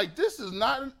 I'm like, this is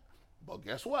not. But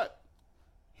guess what?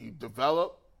 He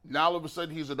developed. Now all of a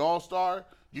sudden he's an all-star.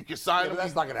 You can sign him. But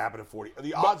that's not going to happen at 40.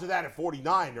 The odds of that at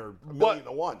 49 are a million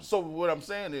to one. So what I'm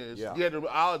saying is, the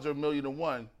odds are 1,000,000 to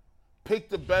 1. Pick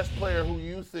the best player who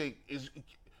you think is.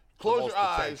 Close your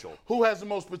eyes. Who has the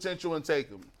most potential and take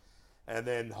him. And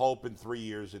then hope in 3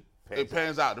 years it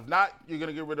pans out. If not, you're going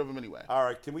to get rid of him anyway. All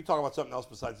right. Can we talk about something else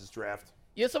besides this draft?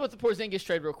 Yeah, let's talk about the Porzingis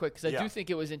trade real quick because I do think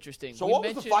it was interesting. So what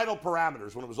was the final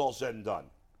parameters when it was all said and done?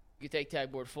 You take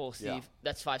tag board full, Steve. Yeah.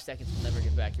 That's 5 seconds. We'll never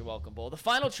get back. You're welcome, Bull. The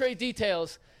final trade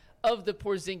details of the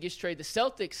Porzingis trade. The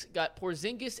Celtics got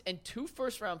Porzingis and 2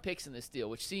 first-round picks in this deal,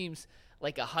 which seems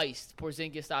like a heist.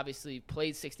 Porzingis obviously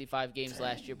played 65 games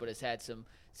last year, but has had some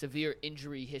severe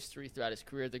injury history throughout his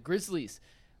career. The Grizzlies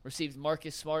received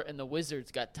Marcus Smart, and the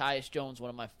Wizards got Tyus Jones, one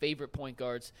of my favorite point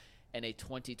guards, and a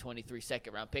 2023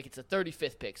 second-round pick. It's a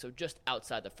 35th pick, so just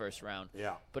outside the first round.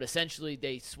 Yeah. But essentially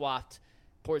they swapped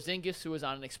Porzingis, who was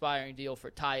on an expiring deal,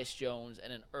 for Tyus Jones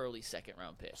and an early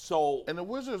second-round pick. So, and the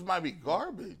Wizards might be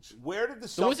garbage. Where did the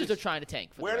Celtics? The Wizards are trying to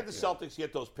tank. Where did the Celtics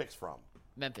get those picks from?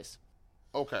 Memphis.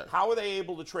 Okay. How are they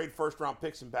able to trade first-round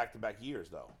picks in back-to-back years,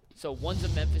 though? So one's a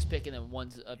Memphis pick and then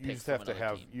one's a pick from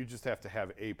another team. You just have to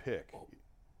have a pick.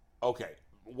 Okay.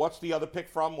 What's the other pick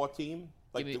from? What team?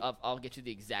 I'll get you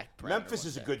the exact parameter. Memphis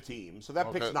is a good team, so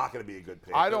that pick's not going to be a good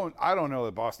pick. I don't know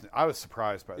that Boston. I was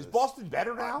surprised by this. Is Boston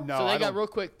better now? No. So they got real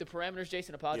quick the parameters.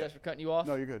 Jason, apologize for cutting you off.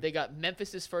 No, you're good. They got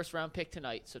Memphis's first-round pick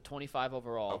tonight, so 25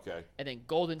 overall. Okay. And then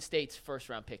Golden State's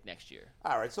first-round pick next year.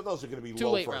 All right, so those are going to be 2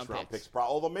 low late-round first-round picks.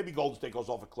 Although maybe Golden State goes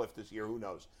off a cliff this year. Who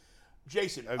knows?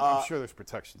 Jason, I'm sure there's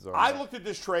protections on I that. looked at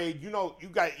this trade. You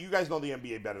guys know the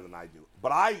NBA better than I do,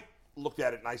 but I looked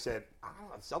at it and I said, I don't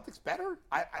know, the Celtics better?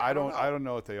 I don't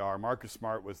know what they are. Marcus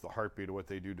Smart was the heartbeat of what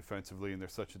they do defensively, and they're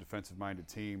such a defensive-minded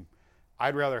team.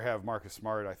 I'd rather have Marcus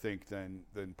Smart, I think, than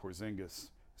Porzingis.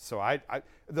 So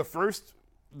the first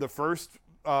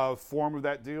form of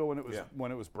that deal when it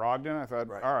was Brogdon, I thought,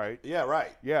 all right, yeah,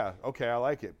 right, yeah, okay, I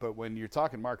like it. But when you're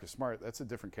talking Marcus Smart, that's a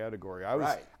different category.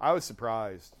 I was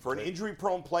surprised for an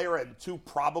injury-prone player and 2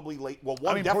 probably late. Well,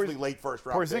 one definitely late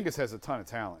first-round. Porzingis has a ton of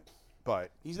talent.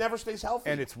 But he never stays healthy.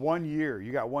 And it's 1 year.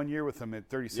 You got 1 year with him at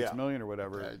 $36 million or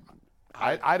whatever.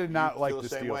 I did not like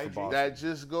this deal for Boston. That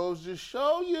just goes to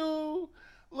show you.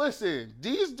 Listen,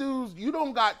 these dudes, you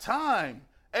don't got time.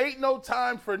 Ain't no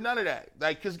time for none of that.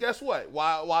 Like, because guess what?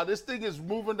 While this thing is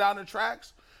moving down the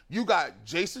tracks, you got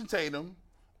Jason Tatum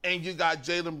and you got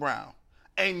Jaylen Brown.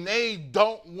 And they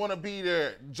don't want to be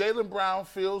there. Jaylen Brown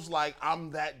feels like I'm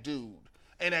that dude.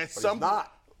 And at some point,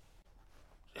 not.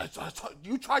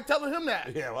 You try telling him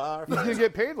that. Yeah, well, he's gonna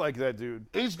get paid like that dude.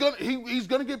 He's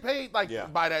gonna get paid by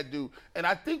that dude. And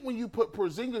I think when you put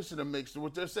Porzingis in the mix,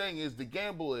 what they're saying is the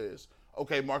gamble is,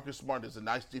 okay, Marcus Smart is a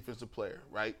nice defensive player,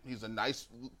 right? He's a nice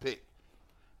pick.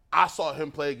 I saw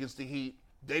him play against the Heat.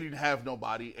 They didn't have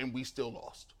nobody, and we still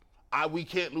lost. We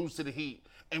can't lose to the Heat,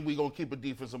 and we're going to keep a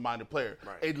defensive-minded player.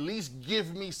 Right. At least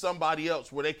give me somebody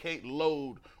else where they can't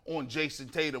load on Jason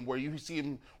Tatum, where you see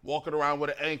him walking around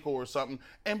with an ankle or something.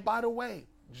 And by the way,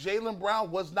 Jaylen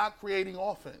Brown was not creating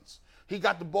offense. He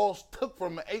got the balls took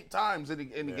from him 8 times in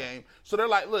the game. So they're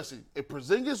like, listen, if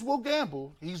Porzingis will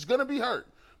gamble, he's going to be hurt.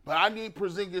 But I need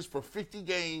Porzingis for 50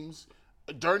 games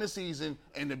during the season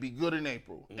and to be good in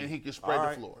April, and he can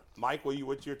spread the floor. Mike,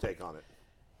 what's your take on it?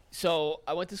 So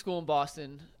I went to school in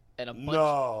Boston, and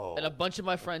a bunch of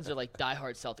my friends are like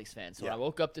diehard Celtics fans. So when I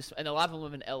woke up and a lot of them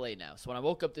live in LA now. So when I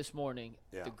woke up this morning,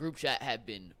 the group chat had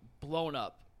been blown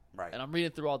up. Right. And I'm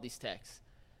reading through all these texts.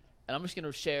 And I'm just going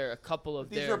to share a couple of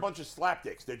These are a bunch of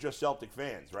slapdicks. They're just Celtic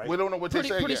fans, right? We don't know what they say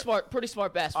yet. Pretty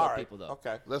smart basketball people, though.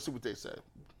 Okay. Let's see what they say.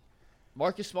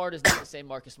 Marcus Smart is not the same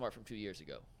Marcus Smart from 2 years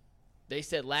ago. They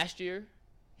said last year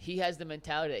he has the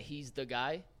mentality that he's the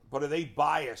guy. But are they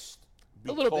biased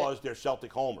because they're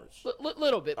Celtic homers?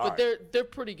 Little bit, but they're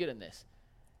pretty good in this.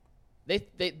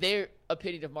 Their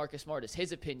opinion of Marcus Smart is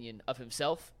his opinion of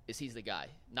himself is he's the guy.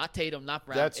 Not Tatum, not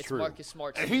Brown. That's it's true. Marcus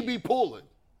Smart. And he be pulling.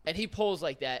 And he pulls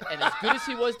like that. And as good as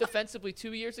he was defensively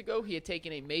 2 years ago, he had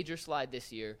taken a major slide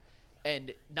this year.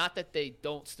 And not that they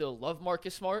don't still love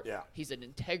Marcus Smart. Yeah. He's an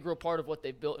integral part of what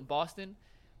they've built in Boston.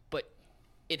 But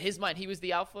in his mind, he was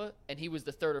the alpha, and he was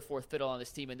the 3rd or 4th fiddle on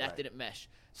this team, and that didn't mesh.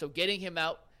 So getting him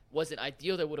out wasn't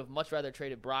ideal. They would have much rather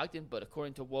traded Brogdon. But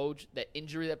according to Woj, that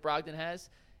injury that Brogdon has,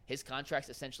 his contract's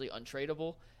essentially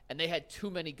untradeable, and they had too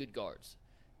many good guards.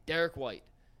 Derek White,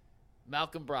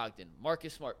 Malcolm Brogdon,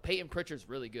 Marcus Smart, Peyton Pritchard's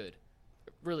really good.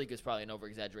 Really good is probably an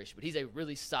over-exaggeration, but he's a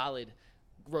really solid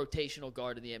rotational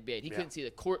guard in the NBA. He couldn't see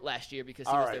the court last year because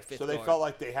he was their fifth guard. So they felt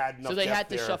like they had enough. So they depth had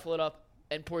to there. shuffle it up.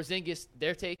 And Porzingis,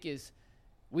 their take is,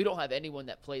 we don't have anyone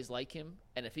that plays like him.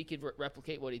 And if he could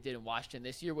replicate what he did in Washington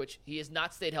this year, which he has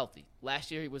not stayed healthy.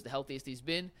 Last year he was the healthiest he's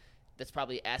been. That's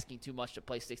probably asking too much to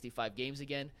play 65 games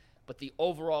again. But the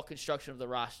overall construction of the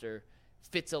roster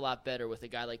fits a lot better with a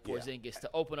guy like Porzingis to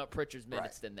open up Pritchard's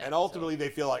minutes than that. And ultimately they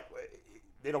feel like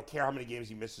they don't care how many games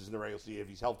he misses in the regular season. If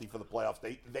he's healthy for the playoffs,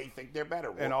 they think they're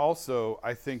better. And also,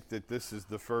 I think that this is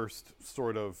the first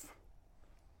sort of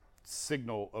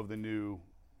signal of the new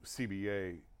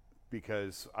CBA,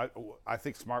 because I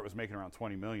think Smart was making around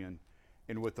 $20 million,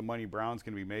 and with the money Brown's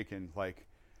going to be making, like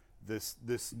the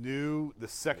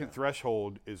second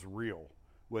threshold is real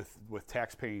with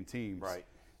tax-paying teams, Right?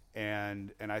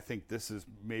 And I think this is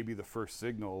maybe the first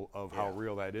signal of how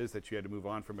real that is, that you had to move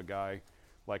on from a guy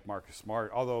like Marcus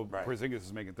Smart, although Porzingis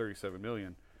is making $37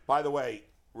 million. By the way,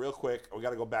 real quick, we got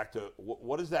to go back to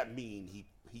what does that mean?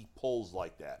 He pulls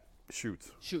like that.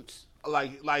 Shoots.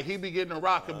 Like he be getting a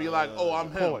rock and be like, "Oh,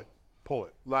 I'm him." Pull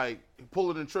it. Like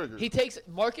pulling the trigger. He takes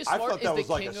Marcus I Smart thought that is was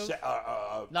the like king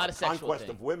of not a sexual conquest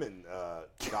thing. of women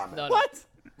comment. No. What?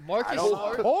 Marcus don't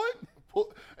Smart. Pull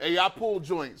it. Hey, I pull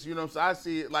joints. You know what I'm saying? I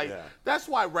see it. Like that's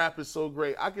why rap is so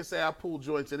great. I can say I pull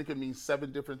joints and it can mean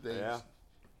 7 different things. Yeah.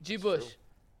 G. Bush,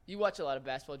 you watch a lot of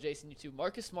basketball. Jason, you too.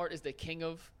 Marcus Smart is the king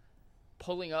of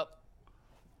pulling up,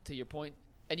 to your point,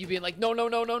 and you being like, no,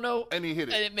 And he hit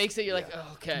it. and it makes it. You're like,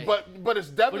 oh, okay. But it's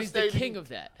devastating. But he's the king of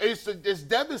that. It's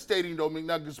devastating though,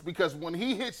 McNuggets, because when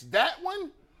he hits that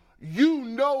one, you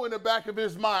know in the back of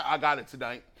his mind, I got it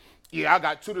tonight. Yeah, I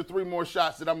got 2 to 3 more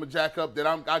shots that I'm gonna jack up that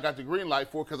I got the green light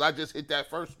for because I just hit that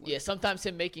first one. Yeah, sometimes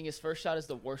him making his first shot is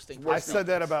the worst thing. I said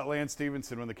that about Lance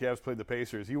Stevenson when the Cavs played the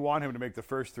Pacers. You want him to make the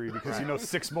first 3 because you know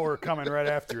 6 more are coming right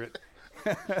after it.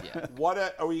 What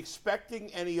are we expecting?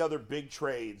 Any other big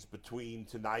trades between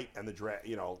tonight and the draft?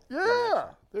 You know,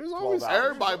 There's always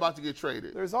Everybody about to get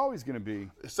traded. There's always going to be.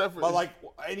 Except for but like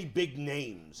any big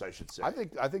names, I should say. I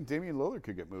think Damian Lillard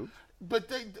could get moved.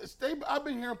 But I've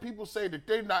been hearing people say that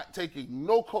they're not taking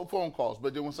no phone calls.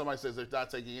 But then when somebody says they're not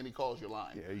taking any calls, you're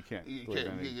lying. Yeah, you can't. You believe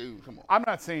can't. anything. Come on. I'm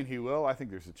not saying he will. I think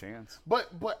there's a chance.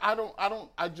 But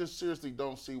I just seriously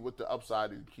don't see what the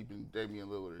upside in keeping Damian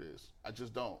Lillard is. I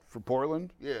just don't. For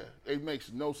Portland? Yeah, it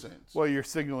makes no sense. Well, you're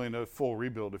signaling a full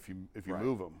rebuild if you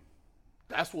move him.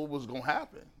 That's what was going to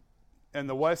happen. And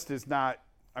the West is not.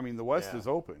 I mean, the West is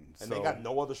open. And so, they got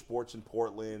no other sports in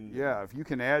Portland. Yeah, if you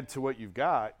can add to what you've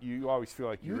got, you always feel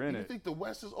like you're in You it. think the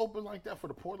West is open like that for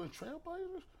the Portland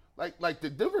Trailblazers? Like the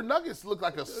Denver Nuggets look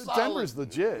like a solid. Denver's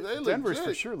legit. They're Denver's legit.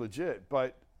 for sure legit.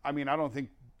 But I mean, I don't think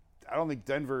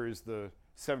Denver is the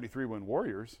 73-win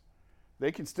Warriors.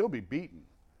 They can still be beaten.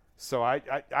 So I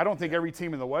don't think every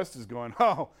team in the West is going,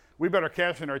 oh, we better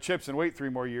cash in our chips and wait 3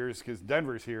 more years because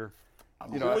Denver's here.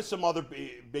 Who are some other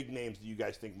big names that you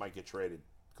guys think might get traded?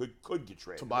 Could get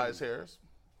traded. Tobias Harris.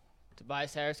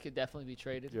 Tobias Harris could definitely be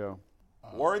traded. Yeah.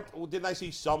 Didn't I see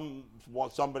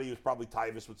somebody who's probably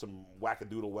Tyvus with some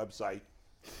wackadoodle website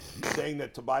saying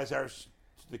that Tobias Harris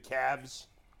to the Cavs?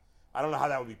 I don't know how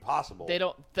that would be possible. They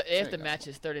don't. They have to match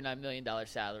his $39 million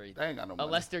salary. They ain't got no money.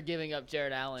 Unless they're giving up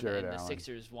Jared Allen, and the Allen.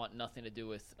 Sixers want nothing to do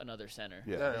with another center.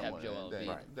 Yeah. They have Joel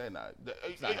Embiid. They're not.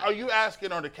 Are you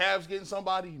asking, are the Cavs getting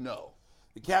somebody? No.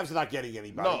 The Cavs are not getting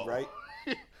anybody, No. right?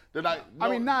 They're not. I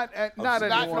mean, not no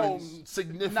anyone's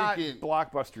significant. not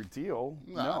blockbuster deal.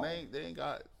 No, they ain't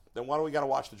got. Then why do we got to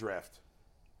watch the draft?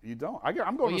 You don't. I'm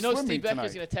going Well, to you know swim Steve meet tonight.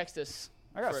 Becker's going to text us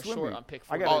I got for a swim short meet. on pick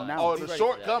I 4. got an Oh, announce. the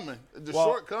short coming. The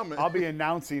short coming. I'll be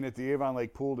announcing at the Avon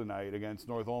Lake Pool tonight against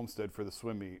North Olmsted for the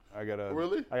swim meet. I got a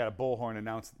bullhorn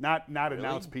announce, not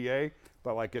announce PA,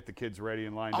 but like get the kids ready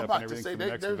and lined I'm up and about to everything say for the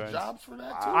next there's event. jobs for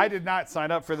that too. I did not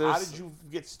sign up for this. How did you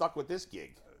get stuck with this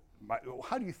gig?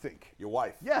 How do you think? Your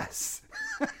wife. Yes.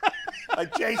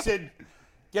 Like Jason,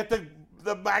 get the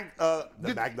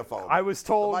magnaphone. I was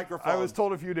told. The microphone. I was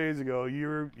told a few days ago.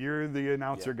 You're the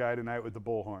announcer guy tonight with the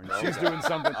bullhorn. She's doing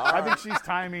something. I think she's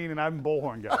timing, and I'm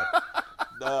bullhorn guy.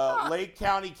 The Lake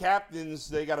County Captains,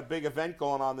 they got a big event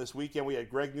going on this weekend. We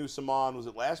had Greg Newsom on. Was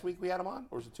it last week we had him on,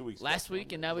 or was it 2 weeks ago? Last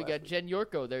week, and now we got Jen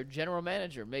Yorko, their general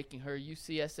manager, making her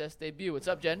UCSS debut. What's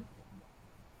up, Jen?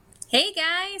 Hey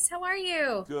guys, how are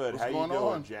you? Good. What's How you going doing,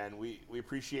 on? Jen? We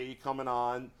appreciate you coming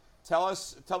on. Tell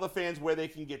the fans where they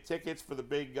can get tickets for the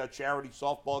big charity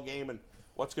softball game and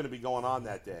what's going to be going on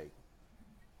that day.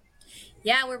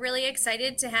 Yeah, we're really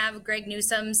excited to have Greg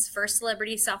Newsome's first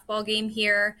celebrity softball game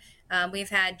here. We've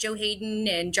had Joe Hayden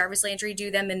and Jarvis Landry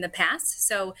do them in the past.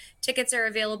 So tickets are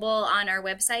available on our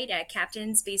website at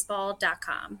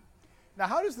captainsbaseball.com. Now,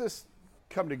 how does this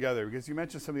come together? Because you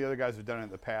mentioned some of the other guys who've done it in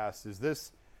the past. Is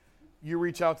this, you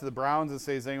reach out to the Browns and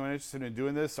say, is anyone interested in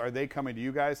doing this? Are they coming to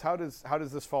you guys? How does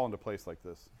this fall into place like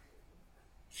this?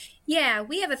 Yeah,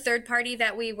 we have a third party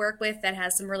that we work with that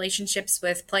has some relationships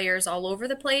with players all over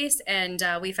the place, and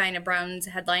we find a Browns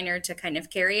headliner to kind of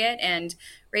carry it and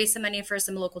raise some money for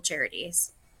some local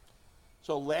charities.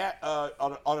 So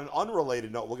on an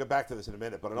unrelated note, we'll get back to this in a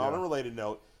minute, but on an unrelated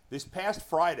note, this past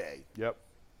Friday,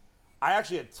 I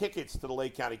actually had tickets to the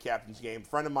Lake County Captains game. A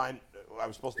friend of mine, I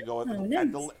was supposed to go at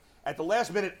the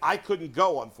last minute. I couldn't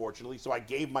go, unfortunately, so I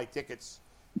gave my tickets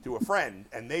to a friend,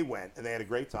 and they went, and they had a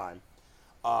great time.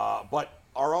 But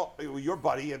your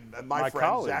buddy and my friend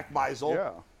colleague, Zach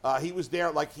Meisel, he was there.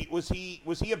 Like was he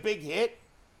a big hit?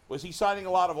 Was he signing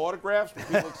a lot of autographs? Were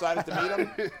people excited to meet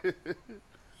him?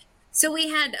 So we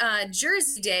had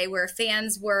Jersey Day where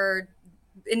fans were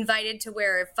invited to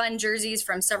wear fun jerseys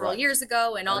from several years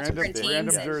ago and all different teams.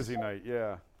 Random Jersey night,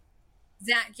 yeah.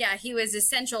 Zach, he was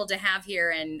essential to have here,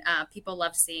 and people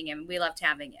loved seeing him. We loved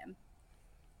having him.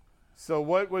 So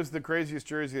what was the craziest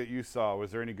jersey that you saw? Was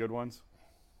there any good ones?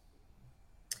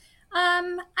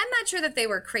 I'm not sure that they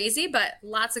were crazy, but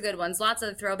lots of good ones. Lots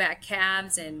of throwback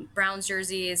Cavs and Browns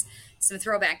jerseys, some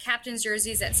throwback Captains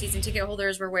jerseys that season ticket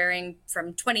holders were wearing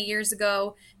from 20 years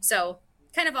ago. So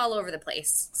kind of all over the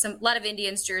place. A lot of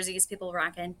Indians jerseys people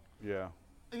rocking. Yeah.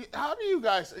 How do you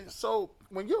guys? So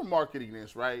when you're marketing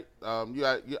this, right?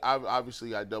 You obviously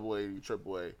got AA and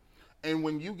AAA, and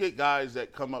when you get guys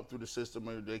that come up through the system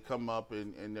or they come up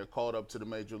and they're called up to the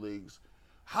major leagues.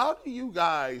 How do you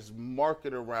guys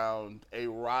market around a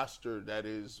roster that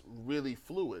is really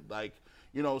fluid? Like,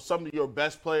 some of your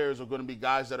best players are going to be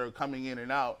guys that are coming in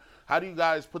and out. How do you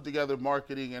guys put together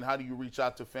marketing, and how do you reach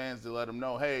out to fans to let them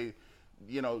know, hey,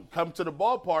 come to the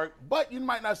ballpark, but you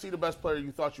might not see the best player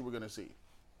you thought you were going to see?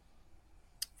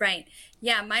 Right.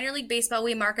 Yeah. Minor League Baseball,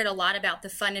 we market a lot about the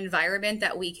fun environment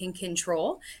that we can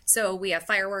control. So we have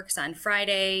fireworks on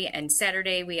Friday and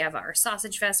Saturday. We have our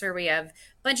Sausage Fest where we have a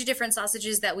bunch of different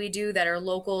sausages that we do that are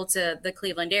local to the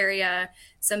Cleveland area,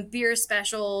 some beer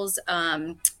specials,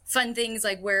 fun things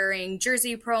like wearing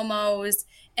jersey promos.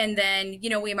 And then,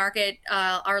 we market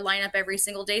our lineup every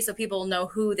single day so people know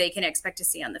who they can expect to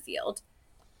see on the field.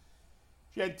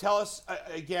 Jen, tell us,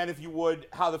 again, if you would,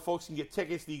 how the folks can get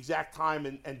tickets, the exact time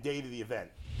and date of the event,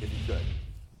 if you could.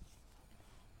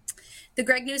 The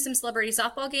Greg Newsome Celebrity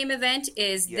Softball Game event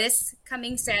is this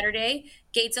coming Saturday.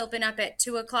 Gates open up at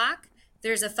 2 o'clock.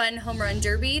 There's a fun home run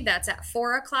derby that's at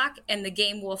 4 o'clock, and the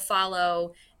game will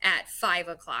follow at 5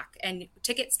 o'clock. And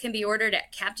tickets can be ordered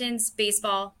at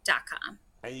captainsbaseball.com.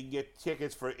 And you can get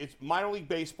tickets for – minor league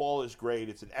baseball is great.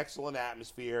 It's an excellent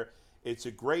atmosphere. It's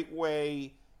a great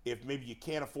way – if maybe you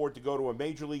can't afford to go to a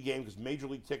major league game because major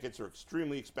league tickets are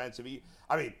extremely expensive.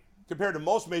 I mean, compared to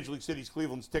most major league cities,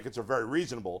 Cleveland's tickets are very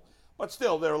reasonable. But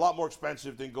still, they're a lot more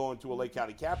expensive than going to a Lake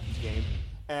County Captains game.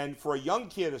 And for a young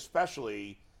kid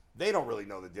especially, they don't really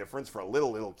know the difference for a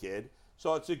little kid.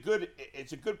 So it's a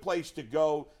good place to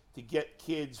go to get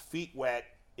kids' feet wet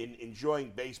in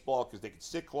enjoying baseball because they can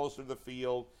sit closer to the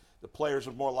field. The players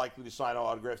are more likely to sign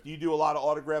autographs. Do you do a lot of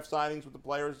autograph signings with the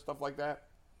players and stuff like that?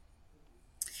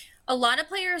 A lot of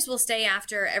players will stay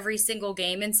after every single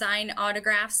game and sign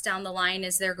autographs down the line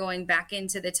as they're going back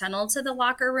into the tunnel to the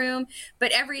locker room.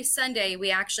 But every Sunday, we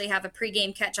actually have a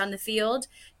pregame catch on the field.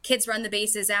 Kids run the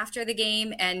bases after the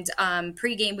game. And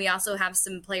pregame, we also have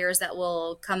some players that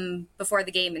will come before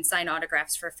the game and sign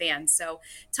autographs for fans. So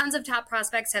tons of top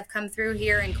prospects have come through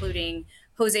here, including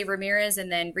Jose Ramirez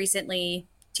and then recently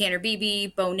Tanner Beebe,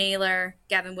 Bo Naylor,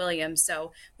 Gavin Williams.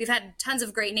 So we've had tons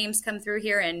of great names come through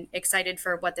here and excited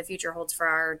for what the future holds for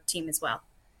our team as well.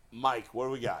 Mike, what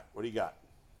do we got? What do you got?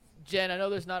 Jen, I know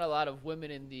there's not a lot of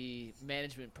women in the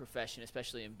management profession,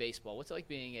 especially in baseball. What's it like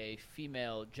being a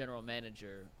female general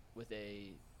manager with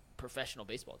a professional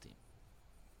baseball team?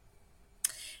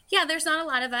 Yeah, there's not a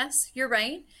lot of us. You're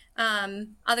right.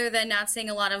 Other than not seeing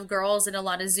a lot of girls in a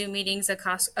lot of Zoom meetings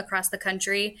across the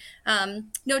country.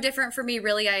 No different for me,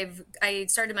 really. I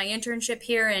started my internship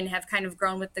here and have kind of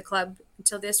grown with the club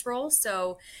to this role.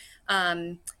 So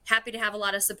happy to have a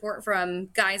lot of support from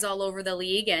guys all over the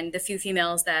league and the few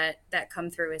females that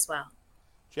come through as well.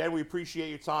 Jen, we appreciate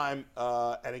your time.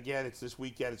 And again, it's this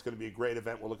weekend. It's going to be a great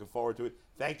event. We're looking forward to it.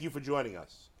 Thank you for joining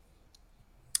us.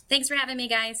 Thanks for having me,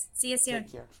 guys. See you soon.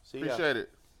 Take care. See ya. Appreciate it.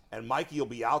 And Mikey, you'll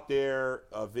be out there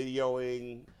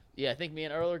videoing Yeah, I think me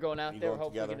and Earl are going out there. going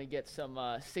Hopefully together? going to get some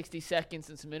 60 seconds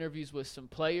and some interviews with some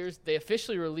players. They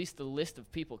officially released the list of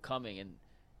people coming, and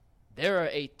there are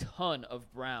a ton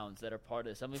of Browns that are part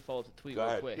of this. Let me follow up the tweet Go real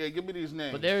ahead. quick. Yeah, give me these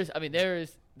names. But there's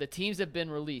the teams have been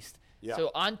released. Yeah.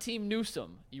 So on Team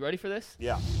Newsome, you ready for this?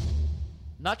 Yeah.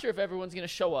 Not sure if everyone's going to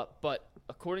show up, but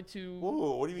according to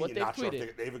Ooh, what do you mean what you're they've not sure? tweeted,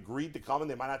 If they've agreed to come and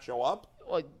they might not show up?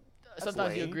 well,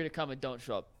 sometimes you lame. agree to come and don't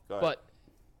show up. Go ahead. But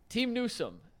Team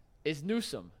Newsome is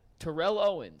Newsome, Terrell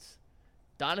Owens,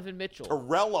 Donovan Mitchell,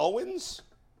 Terrell Owens?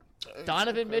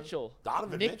 Donovan Mitchell,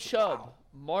 Donovan Nick Mitchell, Chubb, wow.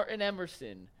 Martin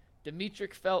Emerson,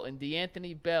 Demetric Felton,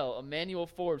 DeAnthony Bell, Emmanuel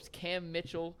Forbes, Cam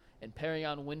Mitchell, and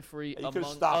Perrion Winfrey, You could have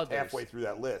among stopped others. halfway through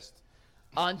that list.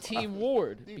 On Team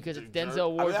Ward, because it's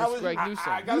Denzel Ward that versus was- Greg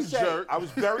Newsome. I gotta You say, jerk. I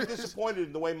was very disappointed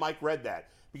in the way Mike read that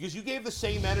because you gave the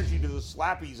same energy to the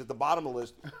slappies at the bottom of the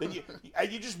list. Then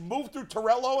you just moved through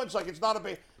Terrell Owens like it's not a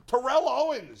big Terrell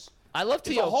Owens. I love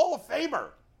He's a T.O. Hall of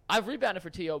Famer. I've rebounded for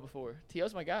T.O. before.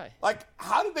 T.O.'s my guy. Like,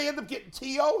 how did they end up getting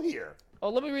T.O. here? Oh,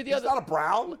 let me read the He's other. not a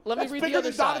Brown. Let me That's read the bigger other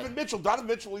than Donovan side. Mitchell. Donovan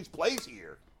Mitchell at least plays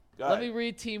here. Go Let ahead. me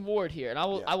read Team Ward here, and I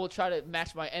will Yeah. I will try to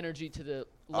match my energy to the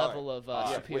All level right. of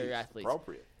Yeah, superior please. athletes.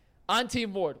 Appropriate. On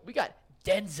Team Ward, we got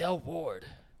Denzel Ward.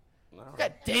 We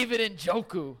got David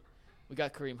Njoku. We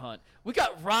got Kareem Hunt. We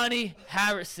got Ronnie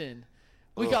Harrison.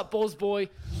 We got Bulls boy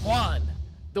Juan,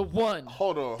 the one,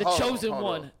 Hold on, the hold on, chosen hold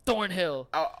one, on. Thornhill.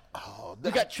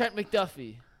 We got Trent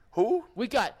McDuffie. Who? We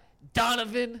got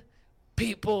Donovan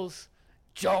Peoples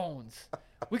Jones.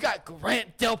 We got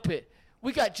Grant Delpit.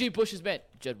 We got G. Bush's man,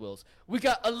 Jed Wills. We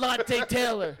got Alante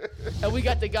Taylor. And we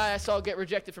got the guy I saw get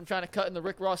rejected from trying to cut in the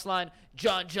Rick Ross line,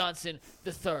 John Johnson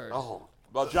III. Oh,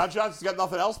 well, John Johnson's got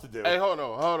nothing else to do. Hey, hold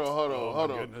on.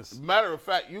 goodness. Matter of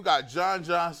fact, you got John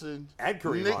Johnson And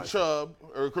Kareem Nick Hunt. Chubb,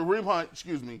 or Kareem Hunt,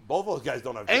 excuse me, Both of those guys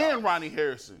don't have jobs. and Ronnie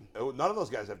Harrison. None of those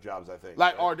guys have jobs, I think.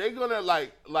 Like, are they gonna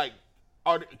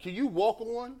can you walk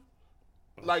on,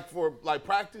 for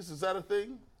practice? Is that a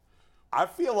thing? I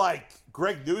feel like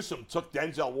Greg Newsome took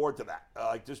Denzel Ward to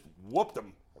that. Just whooped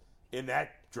him in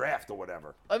that draft or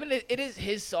whatever. I mean, it is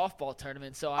his softball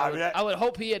tournament, so I mean, I would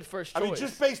hope he had first choice. I mean,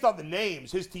 just based on the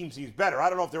names, his team seems better. I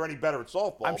don't know if they're any better at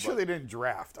softball. I'm sure but they didn't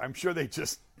draft. I'm sure they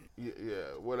just Yeah,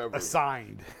 whatever.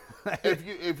 assigned. if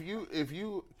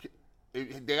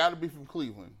they got to be from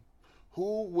Cleveland,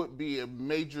 who would be a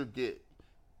major get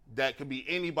that could be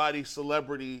anybody's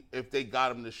celebrity if they got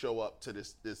him to show up to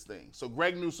this thing? So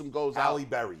Greg Newsome goes out. Halle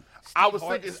Berry. I was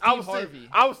Steve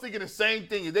thinking the same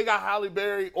thing. If they got Halle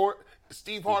Berry or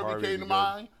Steve Harvey Harvey came would to be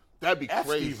mind, that'd be F.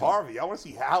 crazy. Steve Harvey. I want to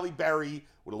see Halle Berry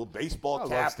with a little baseball I cap,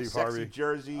 love a Steve sexy Harvey.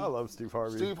 jersey. I love Steve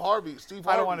Harvey. Steve Harvey.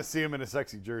 I don't want to see him in a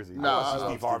sexy jersey. No, I I want to see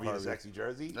love Steve Harvey in a Harvey. sexy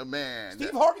jersey. Man,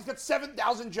 Steve Harvey's got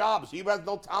 7,000 jobs. He has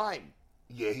no time.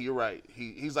 yeah, you're right.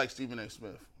 He's like Stephen A.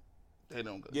 Smith. They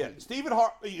don't go. Yeah, Steve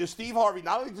Harvey.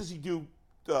 Not only does he do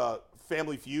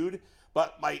Family Feud,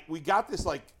 but we got this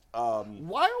Why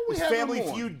don't we this have Family him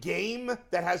on? Feud game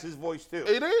that has his voice too.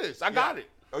 It is. I got it.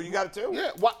 Oh, you got it too?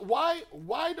 Yeah.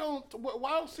 Why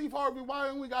don't Steve Harvey? Why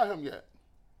haven't we got him yet?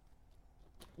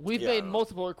 We've Yeah, I made don't know.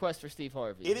 multiple requests for Steve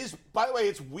Harvey. It is. By the way,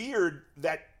 it's weird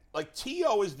that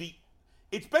T.O. is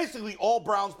it's basically all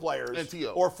Browns players And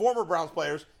T.O. or former Browns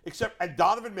players and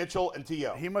Donovan Mitchell and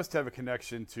T.O. He must have a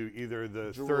connection to either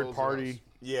the Drew third Rosenhaus. party.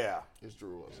 Yeah. It's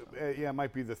Drew Wilson. Yeah, it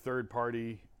might be the third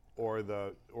party or it's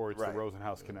Right. the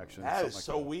Rosenhaus connection. That is something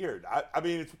so like weird. I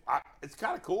mean, it's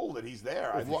kind of cool that he's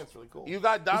there. I think it's really cool. You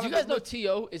got Did Donovan. you guys know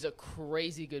T.O. is a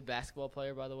crazy good basketball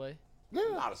player, by the way?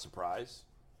 Not a surprise.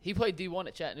 He played D1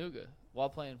 at Chattanooga while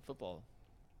playing football.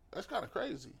 That's kind of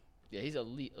crazy. Yeah, he's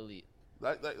elite.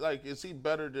 Like, is he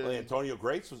better than? Well, Antonio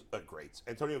Gates was a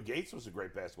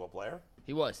great basketball player.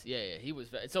 He was. Yeah, he was.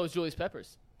 So was Julius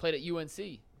Peppers. Played at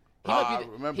UNC. I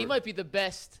remember. He might be the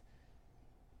best.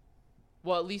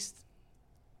 Well, at least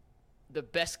the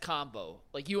best combo.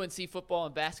 Like UNC football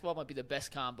and basketball might be the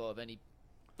best combo of any.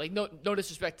 Like no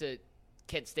disrespect to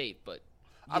Kent State, but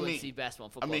UNC basketball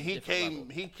and football. I mean, is a different level.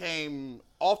 he came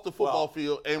off the football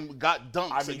field and got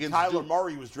dunks I mean, against Kyler Duke.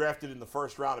 Murray was drafted in the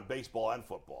first round in baseball and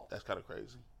football. That's kind of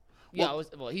crazy. Yeah,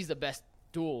 he's the best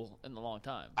duel in a long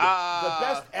time. The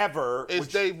best ever. It's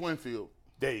Dave Winfield.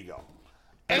 There you go.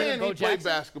 And Bo he played Jackson?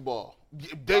 basketball.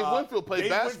 Dave Winfield played Dave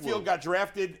basketball. Winfield got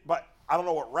drafted, but I don't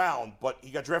know what round, but he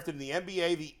got drafted in the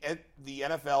NBA, the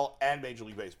NFL, and Major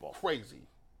League Baseball. crazy.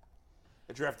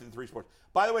 Got drafted in 3 sports.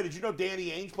 By the way, did you know Danny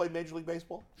Ainge played Major League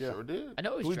Baseball? Sure did. I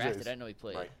know he was Blue drafted. Jays. I didn't know he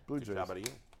played. Right. Blue Good Jays. job out of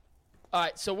you. All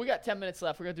right, so we got 10 minutes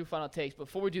left. We're gonna do final takes.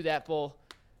 Before we do that, Bull,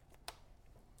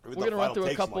 We're gonna run through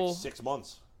a couple- Like 6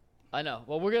 months. I know.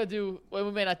 Well, we're gonna do. Well,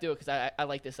 we may not do it because I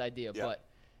like this idea, Yeah. but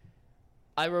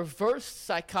I reverse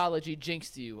psychology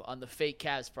jinxed you on the fake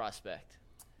Cavs prospect.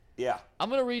 Yeah. I'm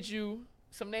going to read you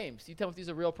some names. You tell me if these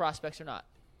are real prospects or not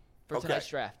for tonight's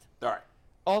draft. All right.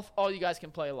 All you guys can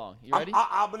play along. You ready?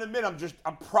 I'm going to admit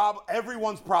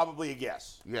everyone's probably a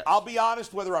guess. Yes. I'll be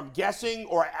honest whether I'm guessing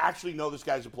or I actually know this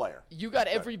guy's a player. You got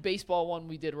every baseball one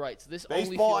we did right. So this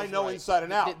Baseball only I feels know right. inside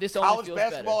and out. This only College feels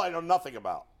basketball better. I know nothing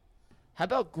about. How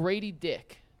about Grady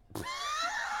Dick?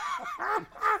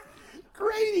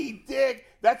 Grady Dick.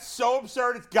 That's so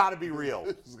absurd. It's got to be real.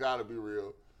 It's got to be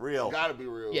real. Real. Got to be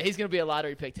real. Yeah, he's going to be a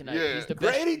lottery pick tonight. Yeah. He's the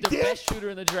Grady best Dick? shooter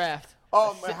in the draft.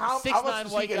 Oh, A man, how much 6'9" does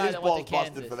he white get guy his that balls went to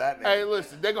busted Kansas. for that name? Hey,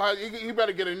 listen, he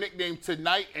better get a nickname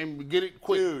tonight and get it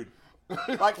quick. Dude.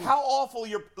 Like, how awful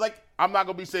you're, like, I'm not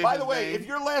going to be saying by his the way, name. if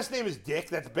your last name is Dick,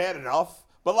 that's bad enough.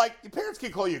 But, like, your parents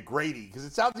can call you Grady because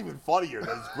it sounds even funnier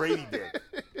that it's Grady Dick.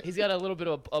 He's got a little bit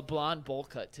of a blonde bowl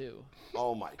cut, too.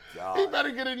 Oh, my God. he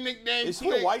better get a nickname Is he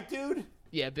quick. a white dude?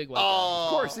 Yeah, big white guy. Of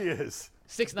course he is.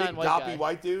 6'9" Big, white doppy guy.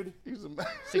 white dude? He's a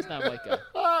 6'9" white guy.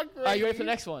 Ah, All right, you ready for the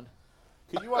next one?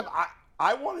 Can you?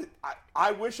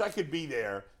 I wish I could be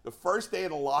there the first day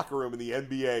in the locker room in the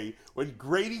NBA when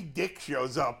Grady Dick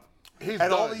shows up He's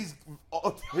and all done.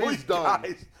 these done.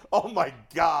 guys. Oh my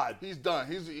God! He's done.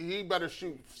 He better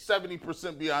shoot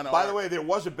 70% beyond the By arc. the way, there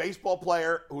was a baseball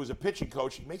player who was a pitching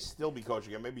coach. He may still be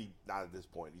coaching, and maybe not at this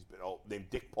point. He's been named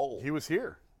Dick Pole. He was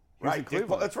here. He was Right, in Dick Cleveland.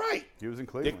 Pole. That's right. He was in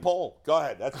Cleveland. Dick Pole. Go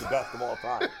ahead. That's the best of all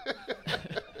time.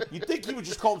 You'd think he would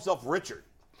just call himself Richard.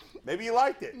 Maybe he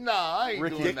liked it. Nah, I ain't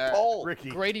doing Dick that. Pole. Ricky.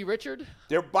 Grady Richard?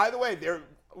 By the way, there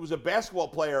was a basketball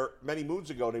player many moons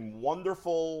ago named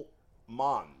Wonderful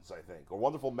Mons, I think, or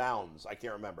Wonderful Mounds. I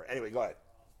can't remember. Anyway, go ahead.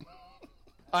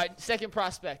 All right, second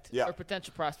prospect Yeah. or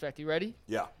potential prospect. You ready?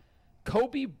 Yeah,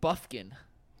 Kobe Buffkin.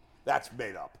 that's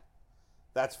made up.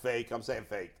 That's fake. I'm saying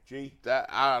fake. G,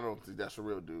 I don't think that's a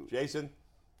real dude. Jason,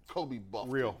 Kobe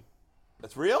Buffett. Real.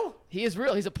 that's real? He is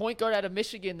real. He's a point guard out of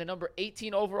Michigan, the number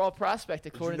 18 overall prospect,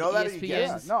 according know to that or you ESPN.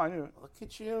 guessed? No, I knew it. Look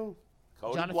at you.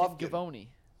 Cody Jonathan Bluffkin. Gavoni.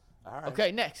 All right.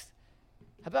 Okay, next.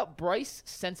 How about Bryce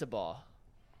Sensabaugh?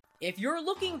 If you're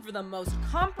looking for the most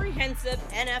comprehensive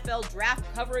NFL draft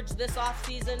coverage this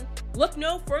offseason, look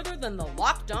no further than the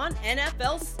Locked On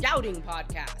NFL Scouting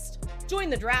Podcast.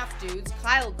 Join the draft dudes,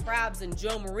 Kyle Krabs and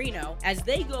Joe Marino, as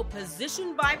they go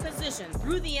position by position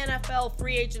through the NFL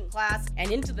free agent class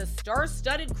and into the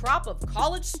star-studded crop of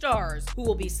college stars who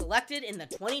will be selected in the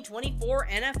 2024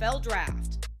 NFL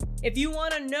Draft. If you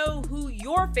want to know who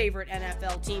your favorite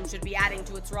NFL team should be adding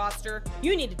to its roster,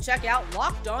 you need to check out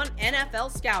Locked On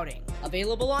NFL Scouting,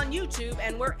 available on YouTube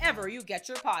and wherever you get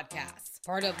your podcasts.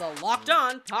 Part of the Locked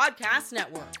On Podcast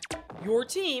Network. Your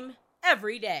team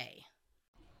every day.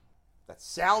 That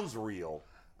sounds real,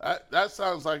 That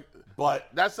sounds like. but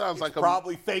That sounds it's like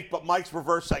probably fake. But Mike's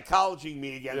reverse psychology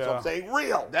me again, so Yeah. I'm saying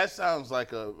real. That sounds like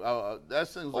that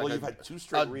seems Although like you've had two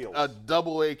straight reels. a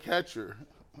double-A catcher.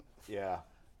 Yeah.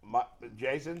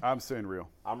 Jason, I'm saying real.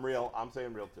 I'm real. I'm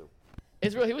saying real too.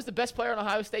 It's real. He was the best player in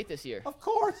Ohio State this year. Of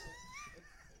course.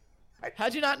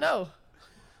 How'd you not know?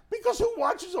 Because who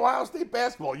watches Ohio State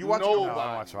basketball? You watch No. No, I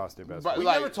don't watch Ohio State basketball. But, We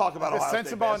like, never talk about The Ohio State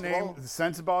Sensabaugh basketball. name, the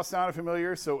Sensabaugh sounded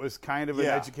familiar, so it was kind of an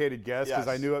Yeah. educated guess because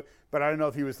I Yes. knew it. But I don't know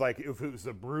if he was like if it was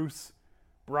a Bryce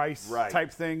Right.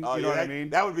 type thing. Oh, you know yeah, what I mean?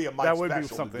 that would be a Mike That would be special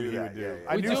to something do he that. would do. Yeah, yeah.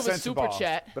 I We knew do have a super Sensabaugh,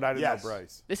 chat. but I didn't Yes. know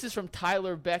Bryce. This is from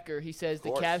Tyler Becker. He says the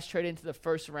course. Cavs trade into the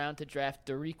first round to draft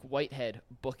Dariq Whitehead.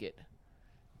 Book it.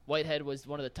 Whitehead was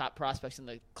one of the top prospects in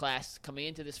the class coming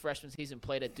into this freshman season.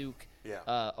 Played at Duke.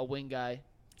 Yeah. A wing guy.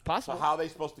 So Possible. how are they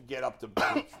supposed to get up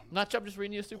to? Not Chubb, just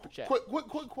reading you a super chat. Quick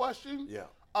question. Yeah.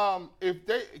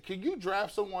 Can you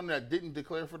draft someone that didn't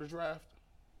declare for the draft?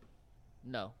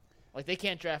 No. Like, they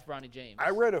can't draft Bronny James. I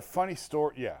read a funny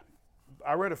story. Yeah,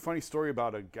 I read a funny story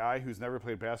about a guy who's never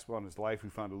played basketball in his life who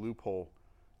found a loophole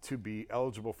to be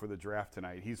eligible for the draft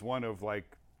tonight. He's one of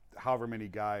like however many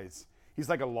guys. He's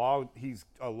like he's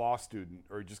a law student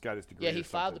or he just got his degree. Yeah, he or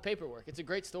filed the something. paperwork. It's a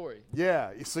great story.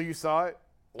 Yeah, so you saw it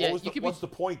Yeah, What's the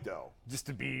point though? just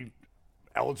to be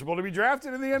eligible to be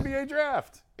drafted in the NBA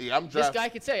draft. Yeah, I'm This drafting. guy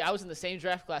could say, I was in the same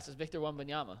draft class as Victor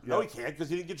Wembanyama. No, he can't because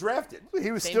he didn't get drafted.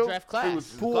 He was Same still draft class. He was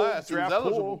pool, class, he was draft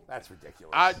eligible. pool. That's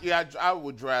ridiculous. I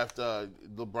would draft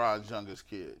LeBron's youngest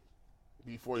kid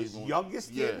before His he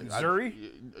youngest kid? Zuri?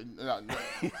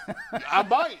 I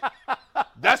might.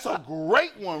 That's a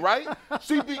great one, right?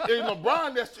 See, and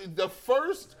LeBron, that's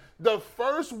the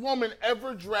first woman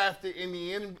ever drafted in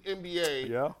the NBA.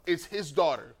 Yeah. Is his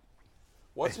daughter.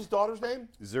 What's his daughter's name?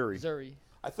 Zuri. Zuri.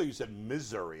 I thought you said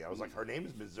Missouri. I was like, her name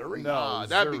is Missouri. No.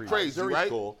 That'd be Zuri. crazy, Missouri's right?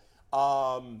 cool.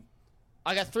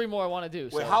 I got 3 more I want to do.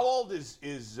 Wait, so how old is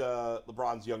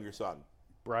LeBron's younger son?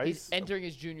 Bryce? He's entering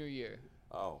his junior year.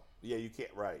 Oh, yeah, you can't.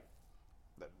 Right.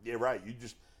 Yeah, right.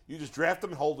 You just draft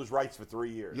him and hold his rights for 3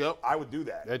 years. Yep. I would do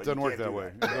that. It but doesn't you work can't that do way.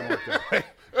 It doesn't work that way.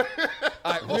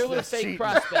 All right, real or fake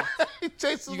prospect.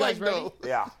 Jason, You guys ready? no.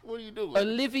 Yeah. What are you doing?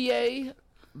 Olivier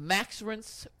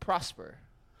Maxence Prosper.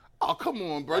 Oh, come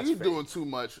on, bro. That's You fake. doing too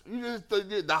much. You just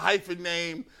the hyphen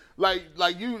name. Like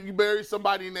you married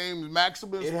somebody named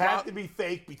Maximus. It had to be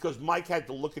fake because Mike had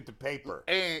to look at the paper.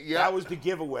 And yeah, That was the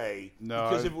giveaway. No,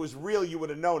 Because if it was real, you would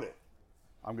have known it.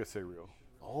 I'm going to say real.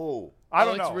 Oh. I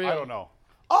don't it's know. real. I don't know.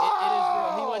 It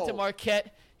is real. He went to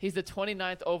Marquette. He's the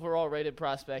 29th overall rated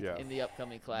prospect Yeah. in the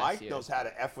upcoming class Mike here. knows how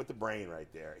to F with the brain right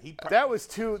there. That was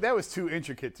too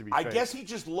intricate to be I fake. guess he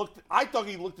just looked. I thought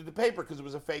he looked at the paper because it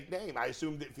was a fake name. I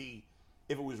assumed if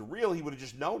it was real, he would have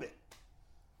just known it.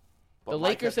 But The Mike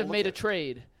Lakers had to have look made a at it.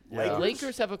 trade. Yeah. The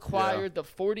Lakers have acquired the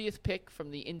 40th pick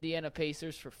from the Indiana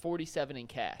Pacers for $47 in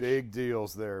cash. Big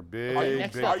deals there. Big,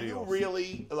 next big up. Are you deals.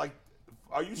 really like?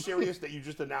 Are you serious that you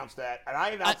just announced that? And I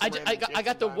announced. I I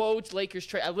got the Woj Lakers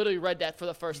trade. I literally read that for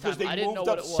the first time. because they I didn't moved know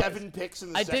what up it was. 7 picks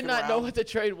in the I second did not know round. what the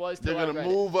trade was. they're till I gonna read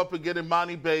move up and get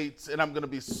Emoni Bates, and I'm gonna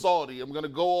be salty. I'm gonna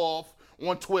go off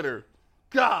on Twitter.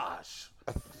 Gosh,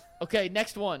 it. Okay,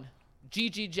 next one.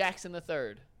 Gigi Jackson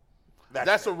III.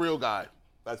 that's a fake. real guy.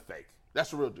 That's fake.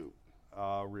 That's a real dude.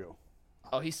 Real.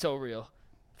 Oh, he's so real.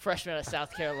 Freshman out of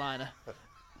South Carolina.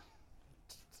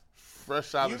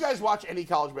 Fresh out You of guys watch any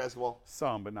college basketball?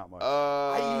 Some, but not much.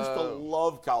 I used to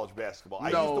love college basketball. I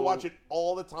used to no. watch it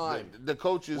all the time. the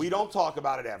coaches. We don't talk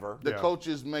about it ever. The Yeah.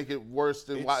 coaches make it worse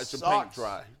than It watching sucks. paint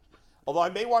dry. Although I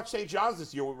may watch St. John's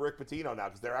this year with Rick Pitino now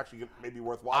because they're actually maybe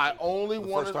worth watching. I only for the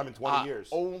want first time in 20 years.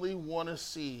 only want to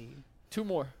see Two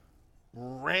more.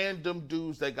 random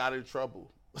dudes that got in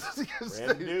trouble.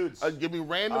 Random dudes. Give me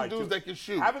random All right, dudes two- that can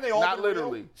shoot. Haven't they all Not been real?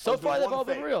 literally. So Or is there far, they've one all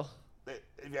been fake? real.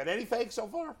 Have you had any fakes so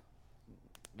far?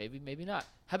 Maybe, maybe not.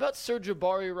 How about Sir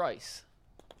Jabari Rice?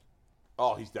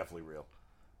 Oh, he's definitely real.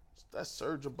 That's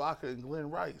Serge Ibaka and Glenn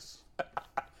Rice.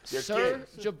 You're Sir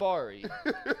kidding. Jabari.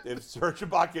 If Serge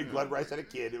Ibaka and Glenn Rice had a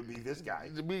kid, it would be this guy.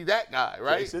 To be that guy,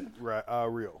 right? Jason, Right,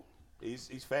 real. he's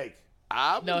fake.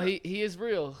 No, he is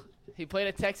real. He played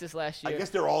at Texas last year. I guess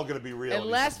they're all going to be real. And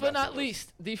He's last just but messing not with us.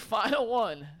 least, the final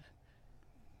one,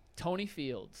 Tony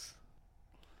Fields.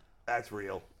 That's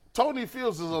real. Tony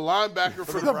Fields is a linebacker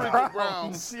for the freaking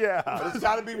Browns. Yeah. But it's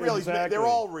got to be real. Exactly. They're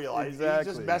all real. He's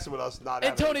Exactly. just messing with us. Not And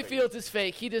having Tony anything. Fields is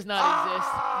fake. He does not exist.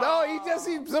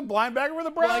 No, he's a linebacker with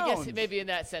the Browns. Well, I guess maybe in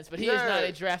that sense, but he is Yeah. not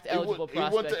a draft eligible prospect.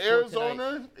 He went to for Arizona.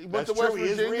 tonight. He went That's to West true. He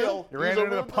is Virginia. real. You ran He's a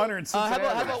into the real punter in dude. How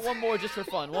Cincinnati. about one more just for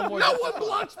fun? One more. No just for one fun.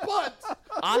 blocks punts.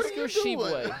 Oscar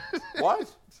Shibwe. What?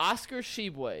 Oscar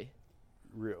Shibwe.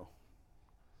 Real.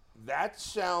 That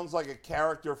sounds like a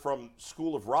character from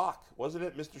School of Rock, wasn't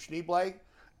it, Mr. Schneebly?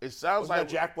 It sounds Wasn't like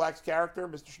that Jack Black's character,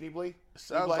 Mr. Schneebly?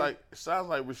 sounds like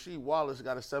Rasheed Wallace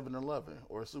got a 7-Eleven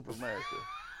or a Supermarket.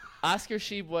 Oscar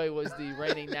Shibwe was the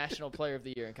reigning National Player of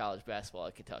the Year in college basketball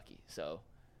at Kentucky. So,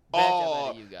 bad job out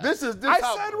of you guys. this is this. I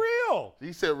how- said real.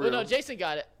 He said real. Well, no, Jason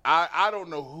got it. I don't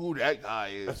know who that guy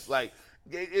is. Like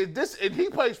this, and he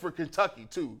plays for Kentucky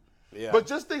too. Yeah. But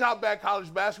just think how bad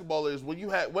college basketball is when you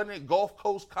had wasn't it Gulf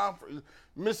Coast Conference,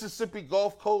 Mississippi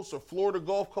Gulf Coast or Florida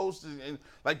Gulf Coast, and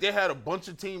like they had a bunch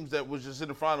of teams that was just in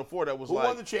the Final Four. That was Who like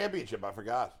won the championship? I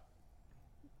forgot.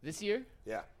 This year?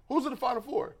 Yeah. who's in the Final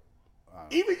Four?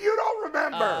 Even you don't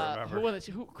remember. Who won the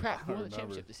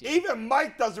championship this year? Even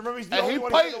Mike doesn't remember. He's the And only he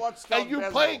one played. who watched And college you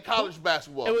basketball. played college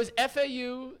basketball. It was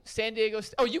FAU, San Diego.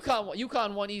 Oh, UConn won.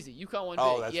 UConn won easy. UConn won big.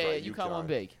 Oh, that's yeah, right, yeah, UConn won UConn.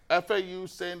 big. FAU,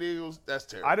 San Diego. That's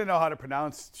terrible. I didn't know how to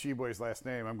pronounce Shibwe's last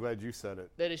name. I'm glad you said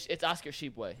it. It's Oscar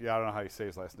Shibwe. Yeah, I don't know how you say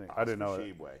his last name. I didn't know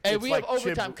it. Shibwe. Hey, It's we like have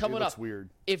overtime Chib- coming it looks up. weird.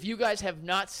 If you guys have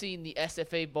not seen the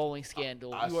SFA bowling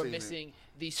scandal, I've you are seen it. missing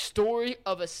the story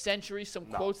of a century. Some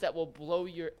quotes that will blow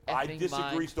your I effing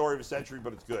disagree. mind. Story of a century,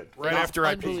 but it's good. Right It's after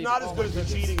I unbelievable. peed. It's not as good as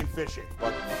the cheating and fishing,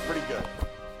 but it's pretty good.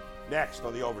 Next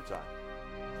on the overtime.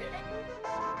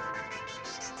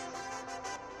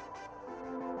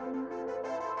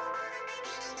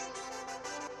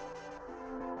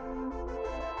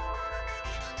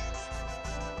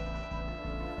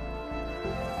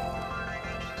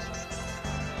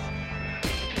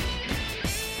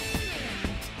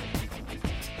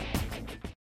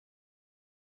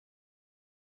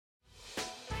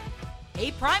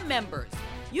 Hey, Prime members,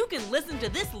 you can listen to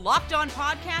this Locked On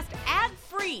podcast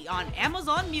ad-free on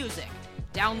Amazon Music.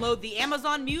 Download the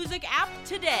Amazon Music app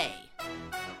today.